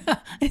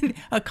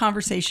 a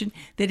conversation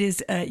that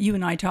is you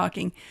and I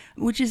talking,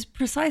 which is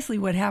precisely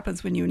what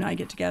happens when you and I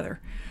get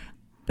together.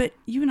 But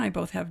you and I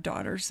both have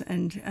daughters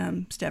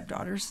and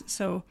stepdaughters,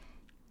 so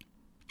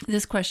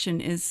this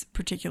question is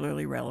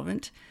particularly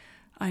relevant,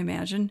 I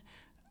imagine.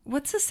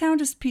 What's the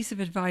soundest piece of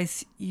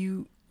advice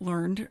you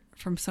learned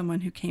from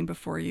someone who came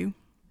before you?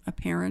 A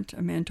parent,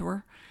 a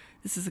mentor?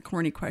 This is a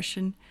corny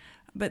question,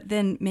 but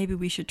then maybe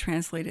we should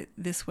translate it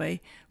this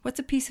way. What's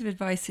a piece of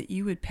advice that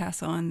you would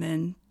pass on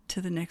then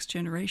to the next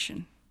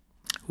generation?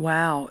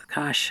 Wow,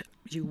 gosh,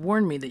 you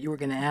warned me that you were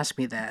going to ask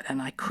me that,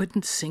 and I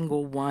couldn't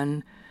single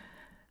one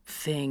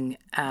thing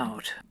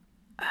out.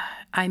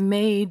 I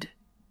made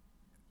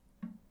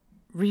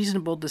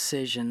reasonable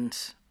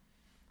decisions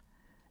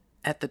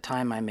at the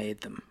time I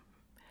made them.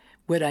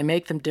 Would I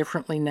make them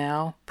differently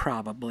now?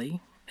 Probably,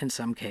 in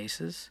some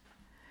cases.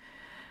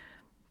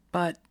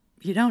 But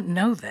you don't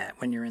know that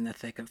when you're in the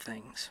thick of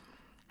things.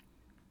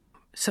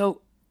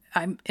 So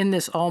I'm in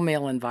this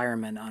all-male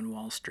environment on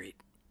Wall Street,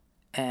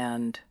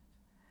 and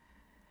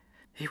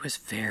it was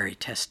very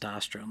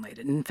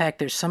testosterone-laden. In fact,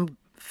 there's some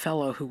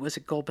fellow who was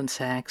at Goldman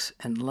Sachs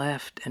and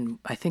left, and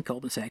I think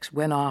Goldman Sachs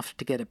went off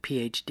to get a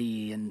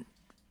PhD in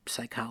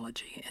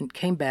psychology and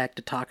came back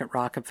to talk at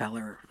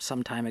Rockefeller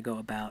some time ago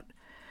about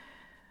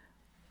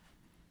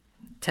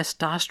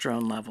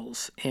testosterone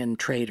levels in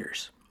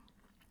traders.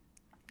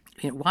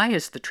 Why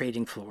is the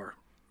trading floor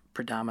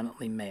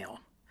predominantly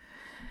male?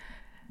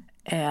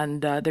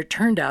 And there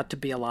turned out to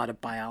be a lot of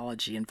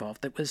biology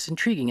involved that was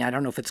intriguing. I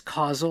don't know if it's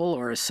causal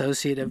or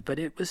associative, but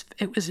it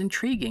was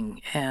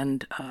intriguing.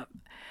 And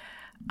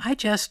I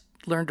just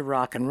learned to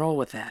rock and roll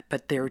with that.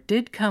 But there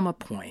did come a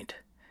point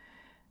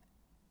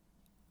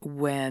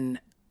when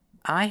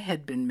I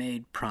had been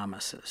made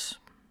promises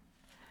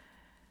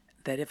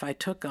that if I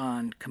took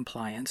on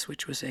compliance,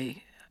 which was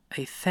a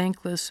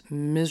thankless,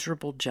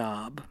 miserable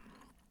job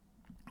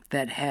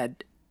that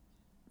had,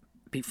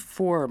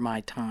 before my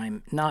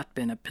time, not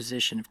been a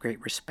position of great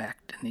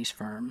respect in these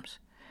firms.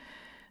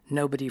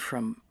 Nobody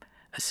from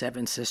a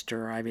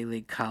seven-sister or Ivy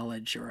League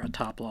college or a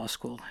top law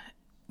school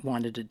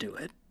wanted to do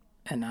it,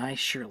 and I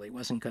surely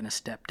wasn't going to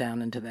step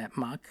down into that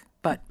muck.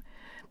 But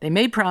they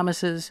made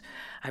promises.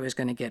 I was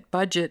going to get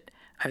budget.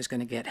 I was going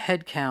to get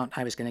head count.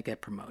 I was going to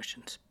get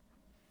promotions.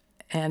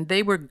 And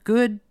they were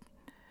good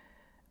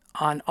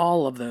on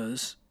all of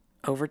those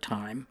over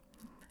time.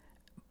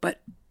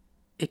 But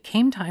it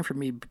came time for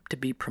me to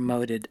be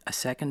promoted a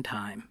second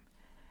time.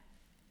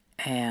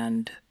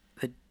 And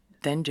the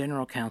then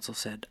general counsel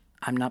said,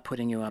 "I'm not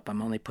putting you up.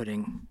 I'm only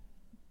putting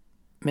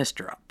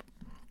Mr. up."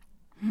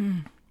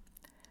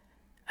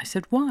 I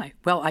said, "Why?"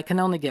 "Well, I can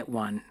only get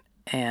one.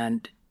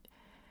 And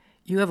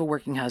you have a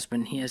working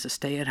husband. He has a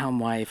stay-at-home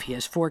wife. He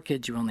has 4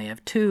 kids. You only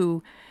have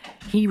 2.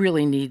 He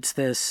really needs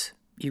this.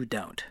 You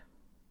don't."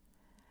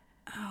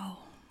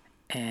 Oh.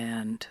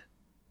 And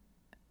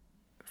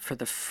for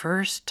the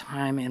first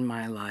time in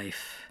my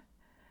life,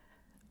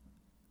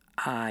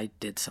 I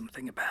did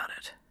something about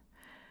it.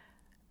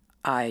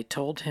 I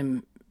told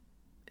him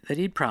that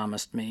he'd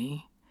promised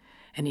me,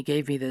 and he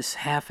gave me this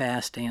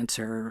half-assed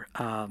answer,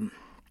 "Well,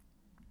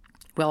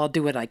 I'll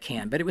do what I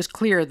can." But it was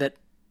clear that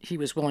he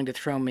was willing to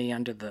throw me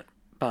under the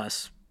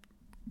bus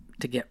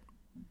to get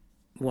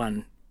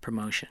one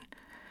promotion.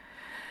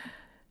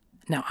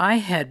 Now, I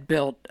had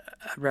built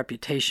a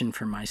reputation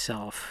for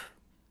myself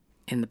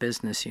in the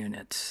business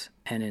units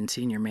and in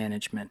senior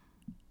management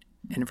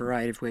in a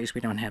variety of ways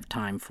we don't have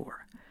time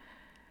for.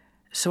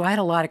 So I had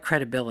a lot of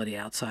credibility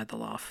outside the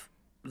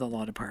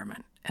law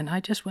department. And I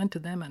just went to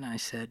them and I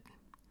said,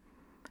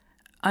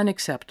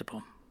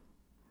 unacceptable.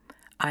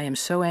 I am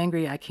so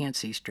angry I can't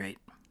see straight.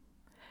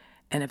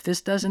 And if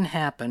this doesn't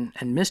happen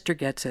and Mr.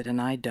 gets it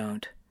and I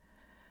don't,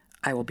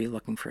 I will be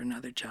looking for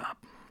another job.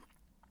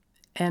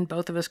 And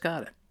both of us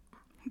got it.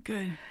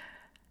 Good.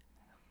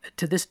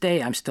 To this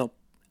day, I'm still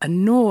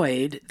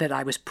annoyed that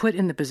I was put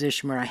in the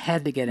position where I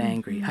had to get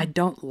angry. Mm-hmm. I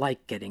don't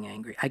like getting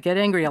angry. I get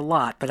angry a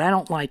lot, but I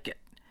don't like it.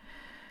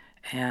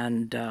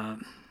 And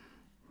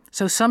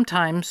so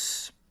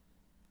sometimes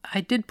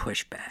I did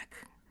push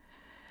back.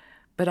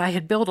 But I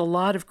had built a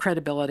lot of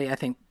credibility, I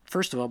think,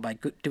 first of all, by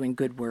doing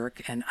good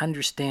work and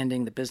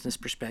understanding the business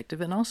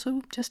perspective, and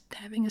also just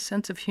having a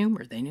sense of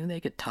humor. They knew they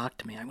could talk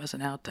to me. I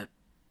wasn't out to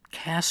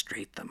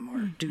castrate them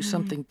or do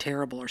something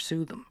terrible or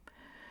sue them.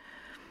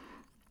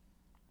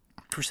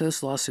 Of course,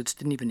 those lawsuits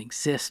didn't even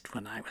exist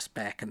when I was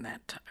back in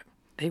that time.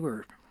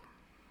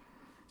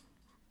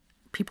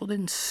 People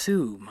didn't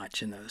sue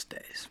much in those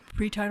days.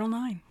 Pre-Title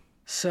IX.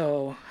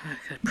 So,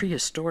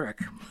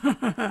 prehistoric.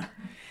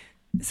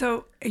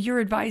 So your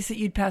advice that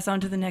you'd pass on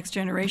to the next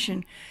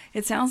generation,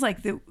 it sounds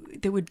like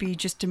that would be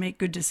just to make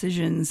good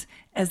decisions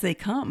as they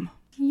come.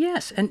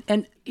 Yes,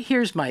 and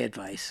here's my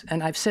advice,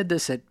 and I've said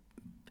this at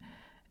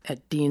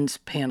Dean's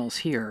panels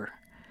here.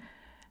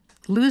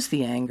 Lose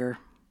the anger.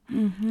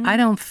 Mm-hmm. I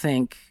don't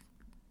think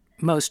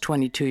most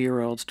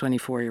 22-year-olds,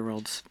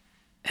 24-year-olds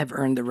have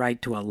earned the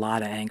right to a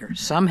lot of anger.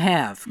 Some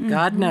have, mm-hmm.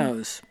 God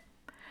knows.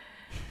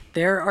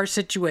 There are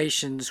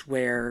situations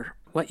where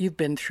what you've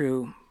been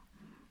through,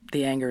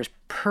 the anger is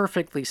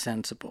perfectly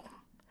sensible.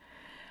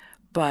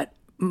 But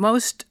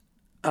most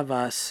of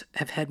us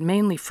have had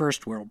mainly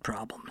first world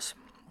problems.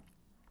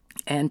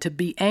 And to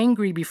be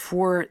angry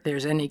before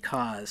there's any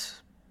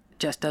cause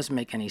just doesn't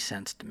make any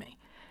sense to me.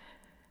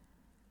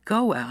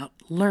 Go out,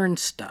 learn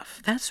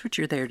stuff. That's what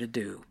you're there to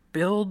do.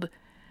 Build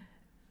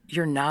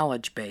your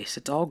knowledge base.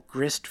 It's all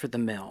grist for the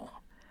mill.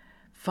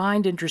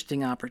 Find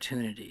interesting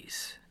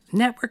opportunities.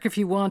 Network if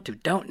you want to.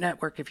 Don't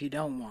network if you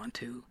don't want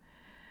to.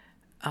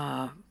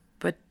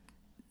 But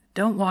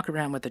don't walk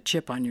around with a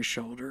chip on your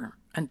shoulder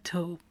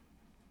until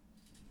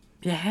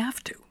you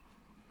have to.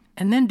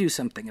 And then do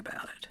something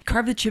about it.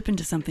 Carve the chip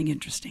into something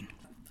interesting.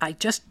 I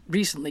just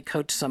recently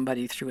coached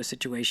somebody through a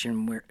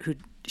situation where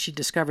she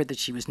discovered that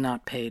she was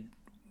not paid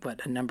what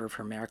a number of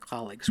her male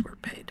colleagues were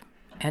paid.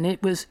 And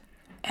it was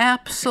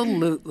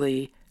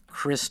absolutely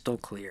crystal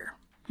clear.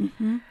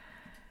 Mm-hmm.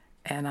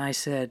 And I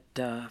said,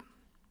 don't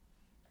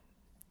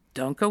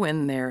go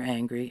in there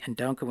angry and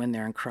don't go in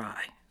there and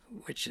cry,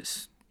 which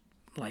is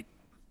like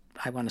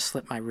I want to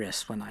slip my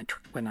wrist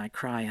when I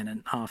cry in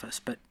an office,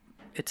 but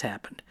it's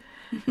happened.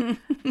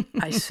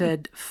 I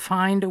said,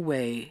 find a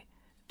way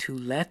to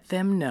let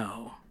them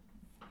know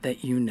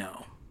that you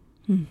know,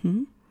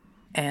 mm-hmm.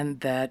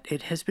 and that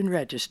it has been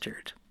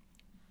registered,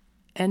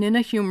 and in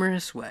a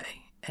humorous way,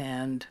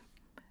 and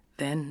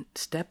then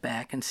step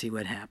back and see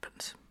what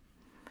happens.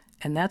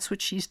 And that's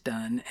what she's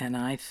done, and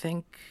I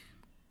think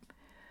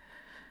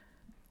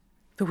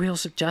the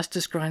wheels of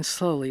justice grind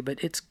slowly, but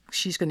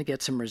she's going to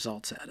get some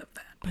results out of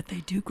that. But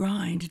they do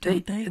grind,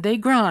 don't they? They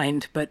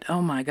grind, but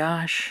oh my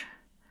gosh.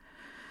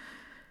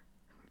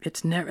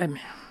 It's never, I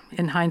mean,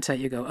 in hindsight,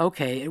 you go,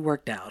 okay, it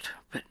worked out.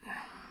 But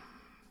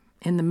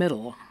in the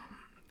middle,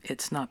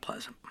 it's not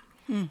pleasant.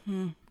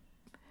 Mm-hmm.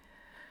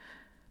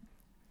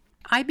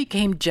 I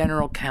became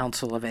general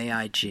counsel of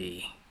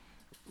AIG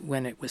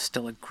when it was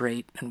still a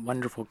great and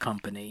wonderful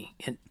company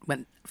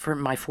for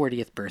my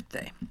 40th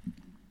birthday.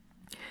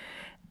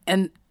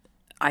 And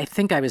I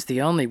think I was the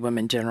only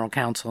woman general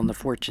counsel in the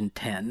Fortune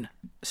 10,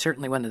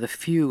 certainly one of the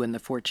few in the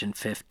Fortune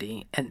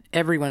 50, and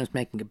everyone was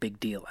making a big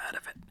deal out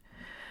of it,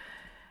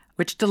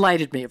 which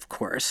delighted me, of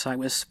course. I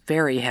was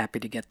very happy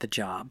to get the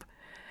job.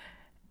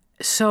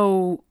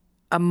 So,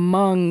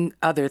 among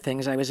other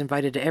things, I was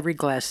invited to every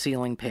glass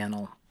ceiling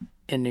panel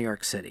in New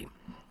York City.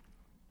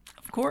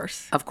 Of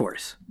course. Of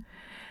course.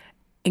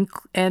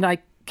 And I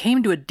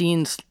came to a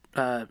dean's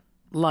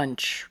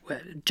lunch.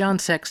 John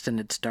Sexton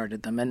had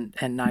started them,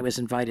 and I was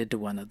invited to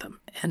one of them.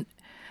 And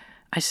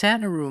I sat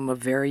in a room of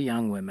very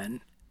young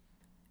women,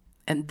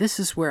 and this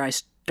is where I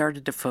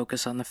started to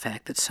focus on the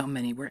fact that so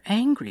many were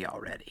angry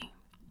already.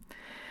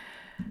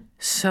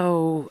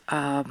 So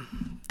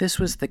this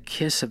was the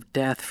kiss of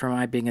death for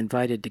my being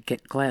invited to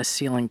get glass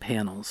ceiling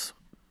panels.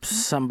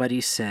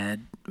 Somebody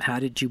said, how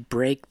did you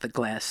break the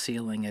glass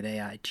ceiling at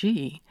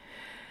AIG?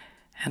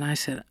 And I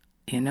said,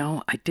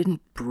 I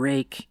didn't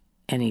break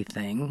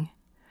anything.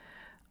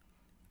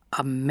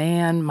 A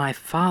man my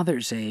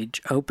father's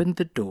age opened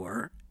the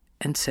door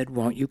and said,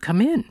 won't you come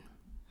in?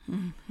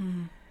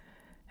 Mm-hmm.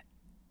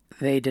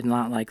 They did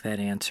not like that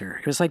answer.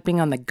 It was like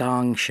being on the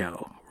Gong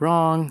Show.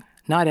 Wrong,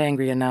 not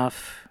angry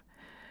enough.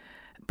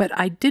 But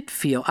I did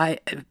feel,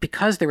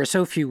 because there were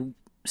so few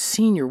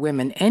senior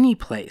women any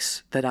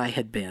place that I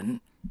had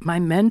been, my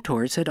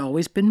mentors had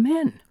always been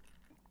men.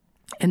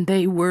 And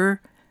they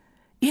were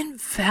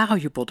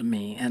invaluable to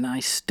me, and I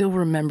still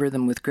remember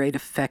them with great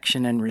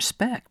affection and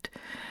respect.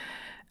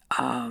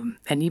 And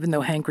even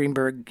though Hank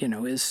Greenberg,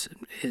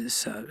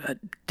 is a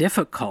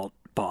difficult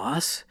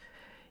boss,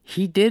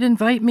 he did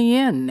invite me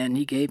in, and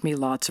he gave me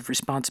lots of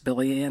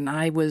responsibility. And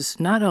I was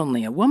not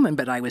only a woman,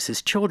 but I was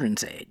his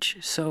children's age.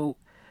 So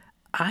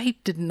I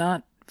did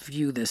not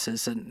view this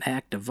as an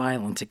act of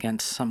violence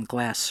against some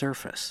glass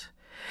surface.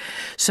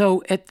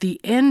 So at the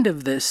end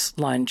of this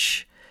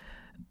lunch,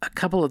 a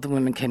couple of the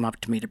women came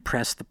up to me to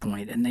press the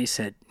point, and they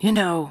said,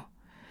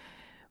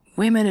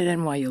 women at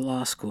NYU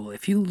Law School,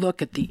 if you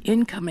look at the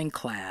incoming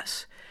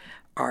class,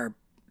 our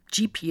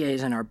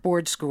GPAs and our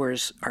board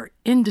scores are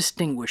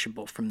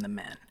indistinguishable from the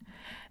men.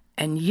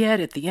 And yet,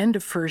 at the end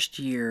of first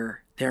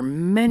year, there are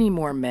many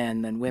more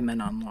men than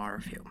women on law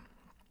review.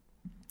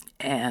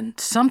 And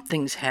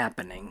something's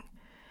happening,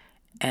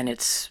 and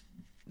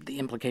the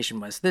implication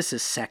was, this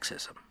is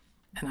sexism.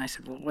 And I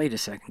said, well, wait a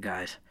second,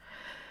 guys.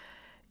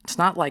 It's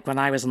not like when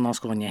I was in law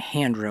school and you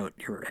hand wrote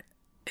your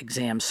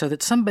exams so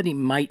that somebody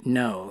might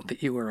know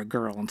that you were a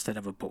girl instead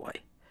of a boy.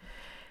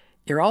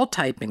 You're all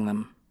typing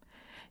them.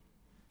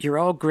 You're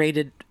all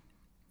graded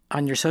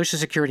on your Social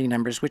Security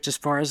numbers, which, as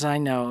far as I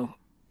know,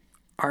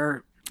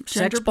 are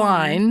sex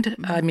blind.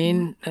 Mm-hmm. I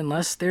mean,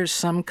 unless there's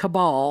some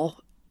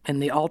cabal in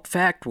the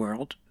alt-fact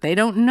world, they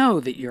don't know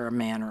that you're a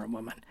man or a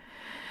woman.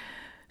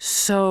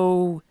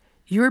 So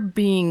you're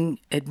being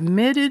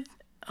admitted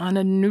on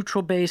a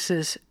neutral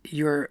basis.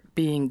 You're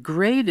being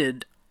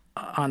graded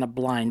on a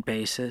blind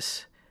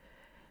basis.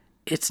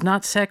 It's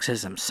not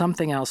sexism.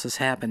 Something else is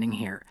happening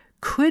here.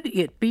 Could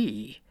it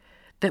be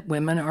that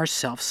women are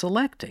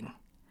self-selecting?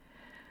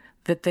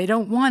 That they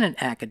don't want an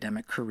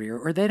academic career,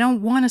 or they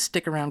don't want to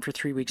stick around for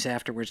 3 weeks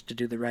afterwards to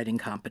do the writing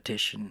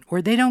competition,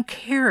 or they don't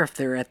care if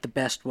they're at the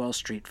best Wall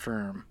Street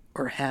firm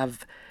or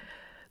have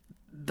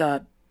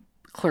the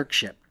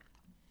clerkship.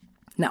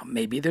 Now,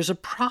 maybe there's a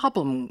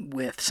problem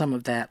with some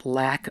of that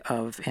lack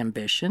of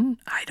ambition.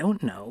 I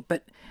don't know.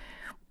 But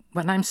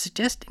what I'm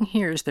suggesting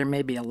here is there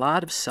may be a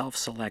lot of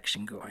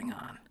self-selection going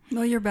on.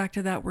 Well, you're back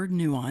to that word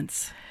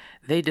nuance.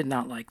 They did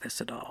not like this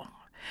at all.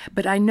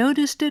 But I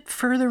noticed it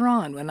further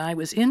on when I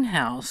was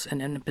in-house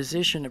and in a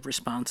position of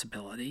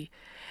responsibility,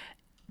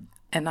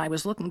 and I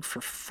was looking for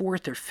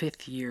fourth or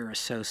fifth year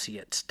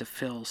associates to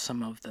fill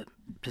some of the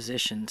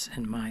positions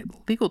in my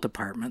legal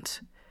departments.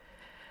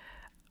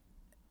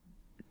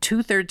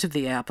 2/3 of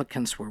the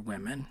applicants were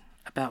women,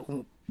 about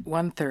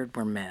 1/3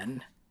 were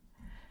men.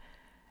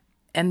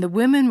 And the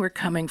women were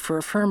coming for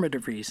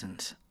affirmative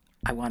reasons.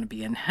 I want to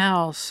be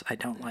in-house. I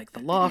don't like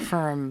the law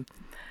firm.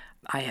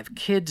 I have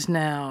kids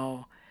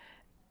now.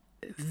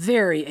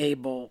 Very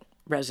able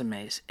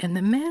resumes. And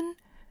the men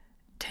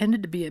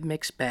tended to be a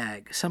mixed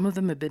bag. Some of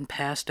them had been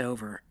passed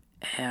over,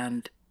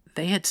 and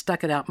they had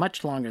stuck it out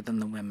much longer than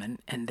the women,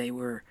 and they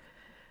were,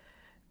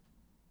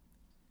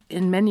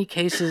 in many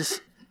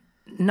cases,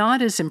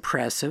 not as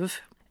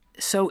impressive.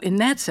 So in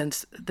that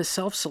sense, the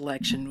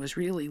self-selection was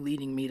really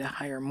leading me to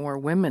hire more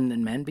women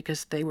than men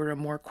because they were a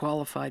more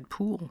qualified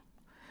pool.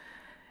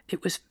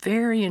 It was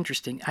very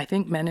interesting. I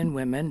think men and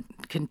women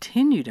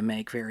continue to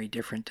make very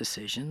different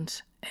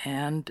decisions,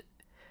 and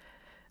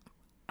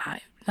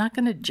I'm not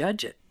going to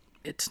judge it.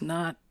 It's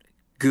not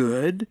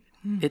good.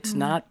 Mm-hmm. It's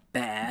not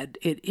bad.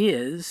 It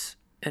is,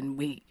 and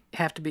we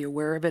have to be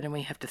aware of it, and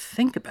we have to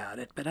think about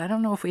it, but I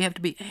don't know if we have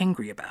to be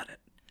angry about it.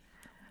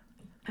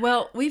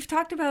 Well, we've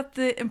talked about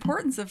the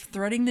importance of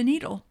threading the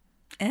needle,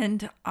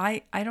 and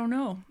I don't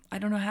know. I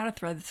don't know how to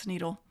thread this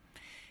needle.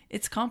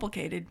 It's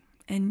complicated,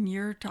 and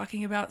you're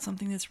talking about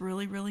something that's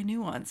really, really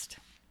nuanced.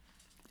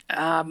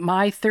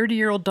 My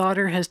 30-year-old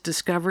daughter has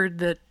discovered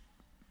that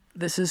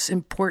this is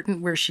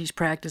important where she's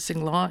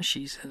practicing law.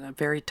 She's in a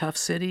very tough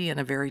city and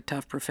a very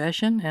tough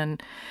profession,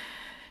 and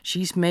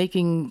she's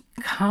making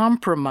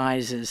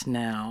compromises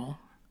now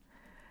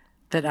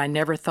that I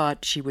never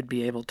thought she would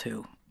be able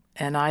to,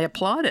 and I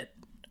applaud it.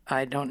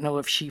 I don't know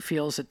if she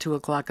feels at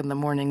 2:00 in the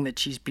morning that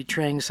she's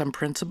betraying some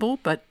principle,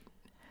 but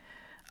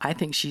I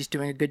think she's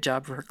doing a good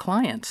job for her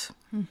clients.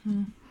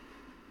 Mm-hmm.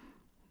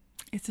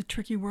 It's a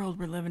tricky world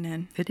we're living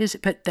in. It is,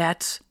 but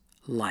that's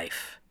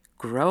life.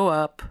 Grow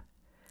up.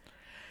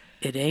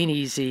 It ain't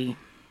easy.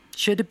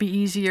 Should it be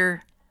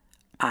easier?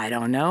 I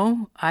don't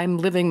know. I'm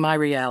living my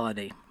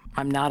reality.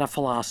 I'm not a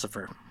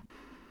philosopher.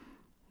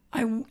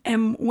 I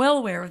am well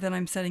aware that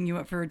I'm setting you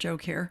up for a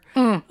joke here,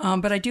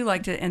 but I do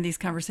like to end these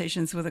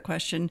conversations with a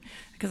question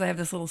because I have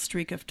this little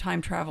streak of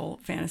time travel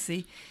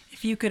fantasy.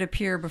 If you could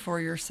appear before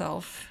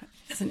yourself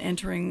as an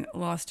entering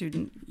law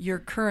student, your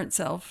current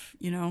self,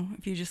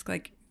 if you just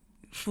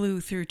flew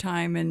through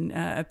time and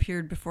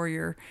appeared before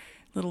your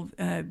little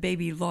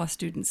baby law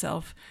student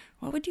self,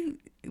 what would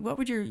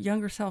your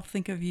younger self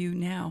think of you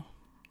now?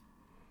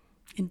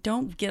 And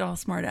don't get all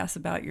smart ass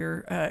about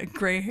your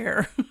gray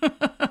hair.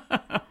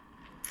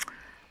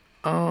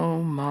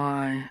 Oh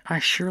my, I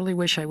surely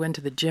wish I went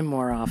to the gym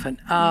more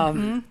often.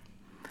 I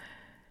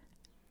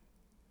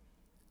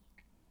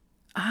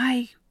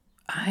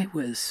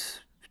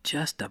was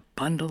just a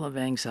bundle of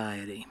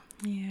anxiety.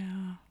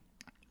 Yeah.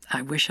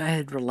 I wish I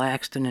had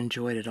relaxed and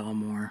enjoyed it all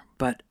more,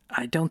 but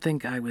I don't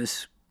think I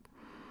was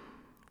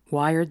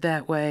wired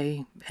that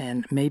way,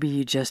 and maybe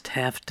you just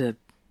have to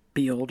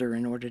be older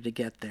in order to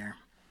get there.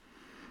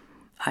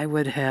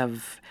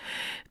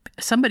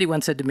 Somebody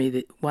once said to me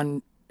that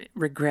one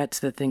regrets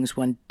the things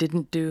one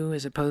didn't do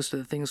as opposed to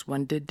the things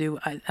one did do.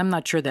 I'm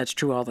not sure that's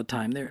true all the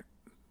time,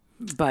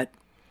 but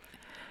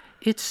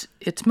it's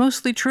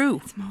mostly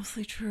true. It's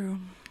mostly true.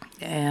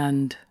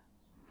 And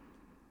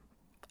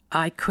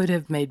I could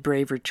have made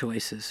braver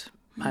choices.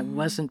 I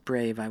wasn't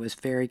brave. I was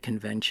very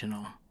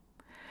conventional.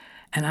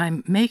 And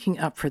I'm making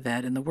up for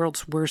that in the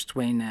world's worst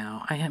way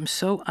now. I am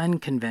so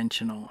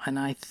unconventional, and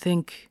I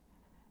think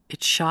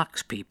it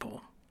shocks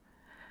people.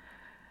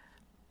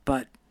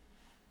 But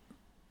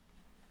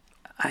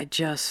I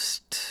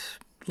just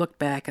look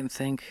back and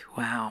think,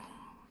 wow,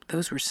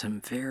 those were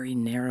some very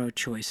narrow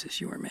choices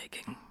you were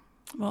making.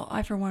 Well,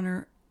 I, for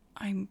one,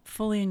 I'm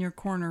fully in your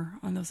corner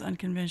on those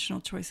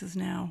unconventional choices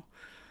now.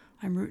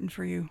 I'm rooting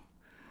for you.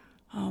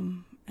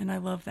 And I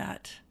love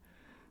that.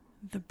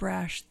 The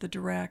brash, the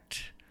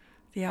direct,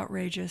 the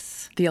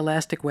outrageous. The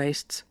elastic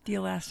waists. The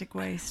elastic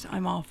waist.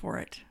 I'm all for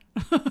it.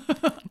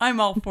 I'm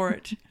all for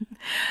it.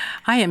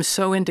 I am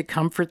so into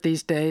comfort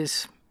these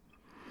days.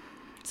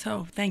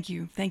 So thank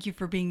you. Thank you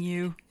for being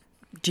you.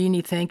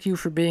 Jeannie, thank you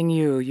for being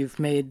you. You've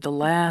made the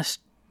last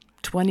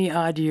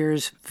 20-odd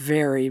years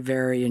very,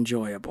 very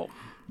enjoyable.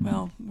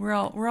 Well, we're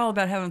all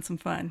about having some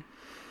fun.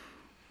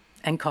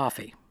 And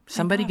coffee.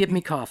 Somebody give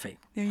me coffee.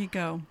 There you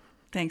go.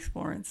 Thanks,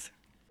 Florence.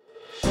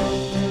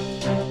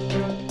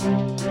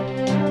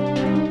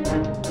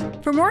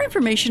 For more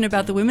information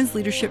about the Women's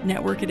Leadership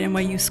Network at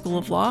NYU School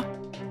of Law,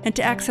 and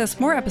to access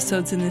more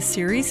episodes in this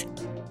series,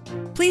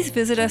 please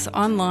visit us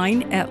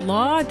online at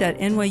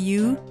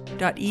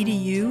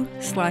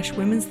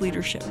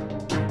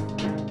law.nyu.edu/womensleadership.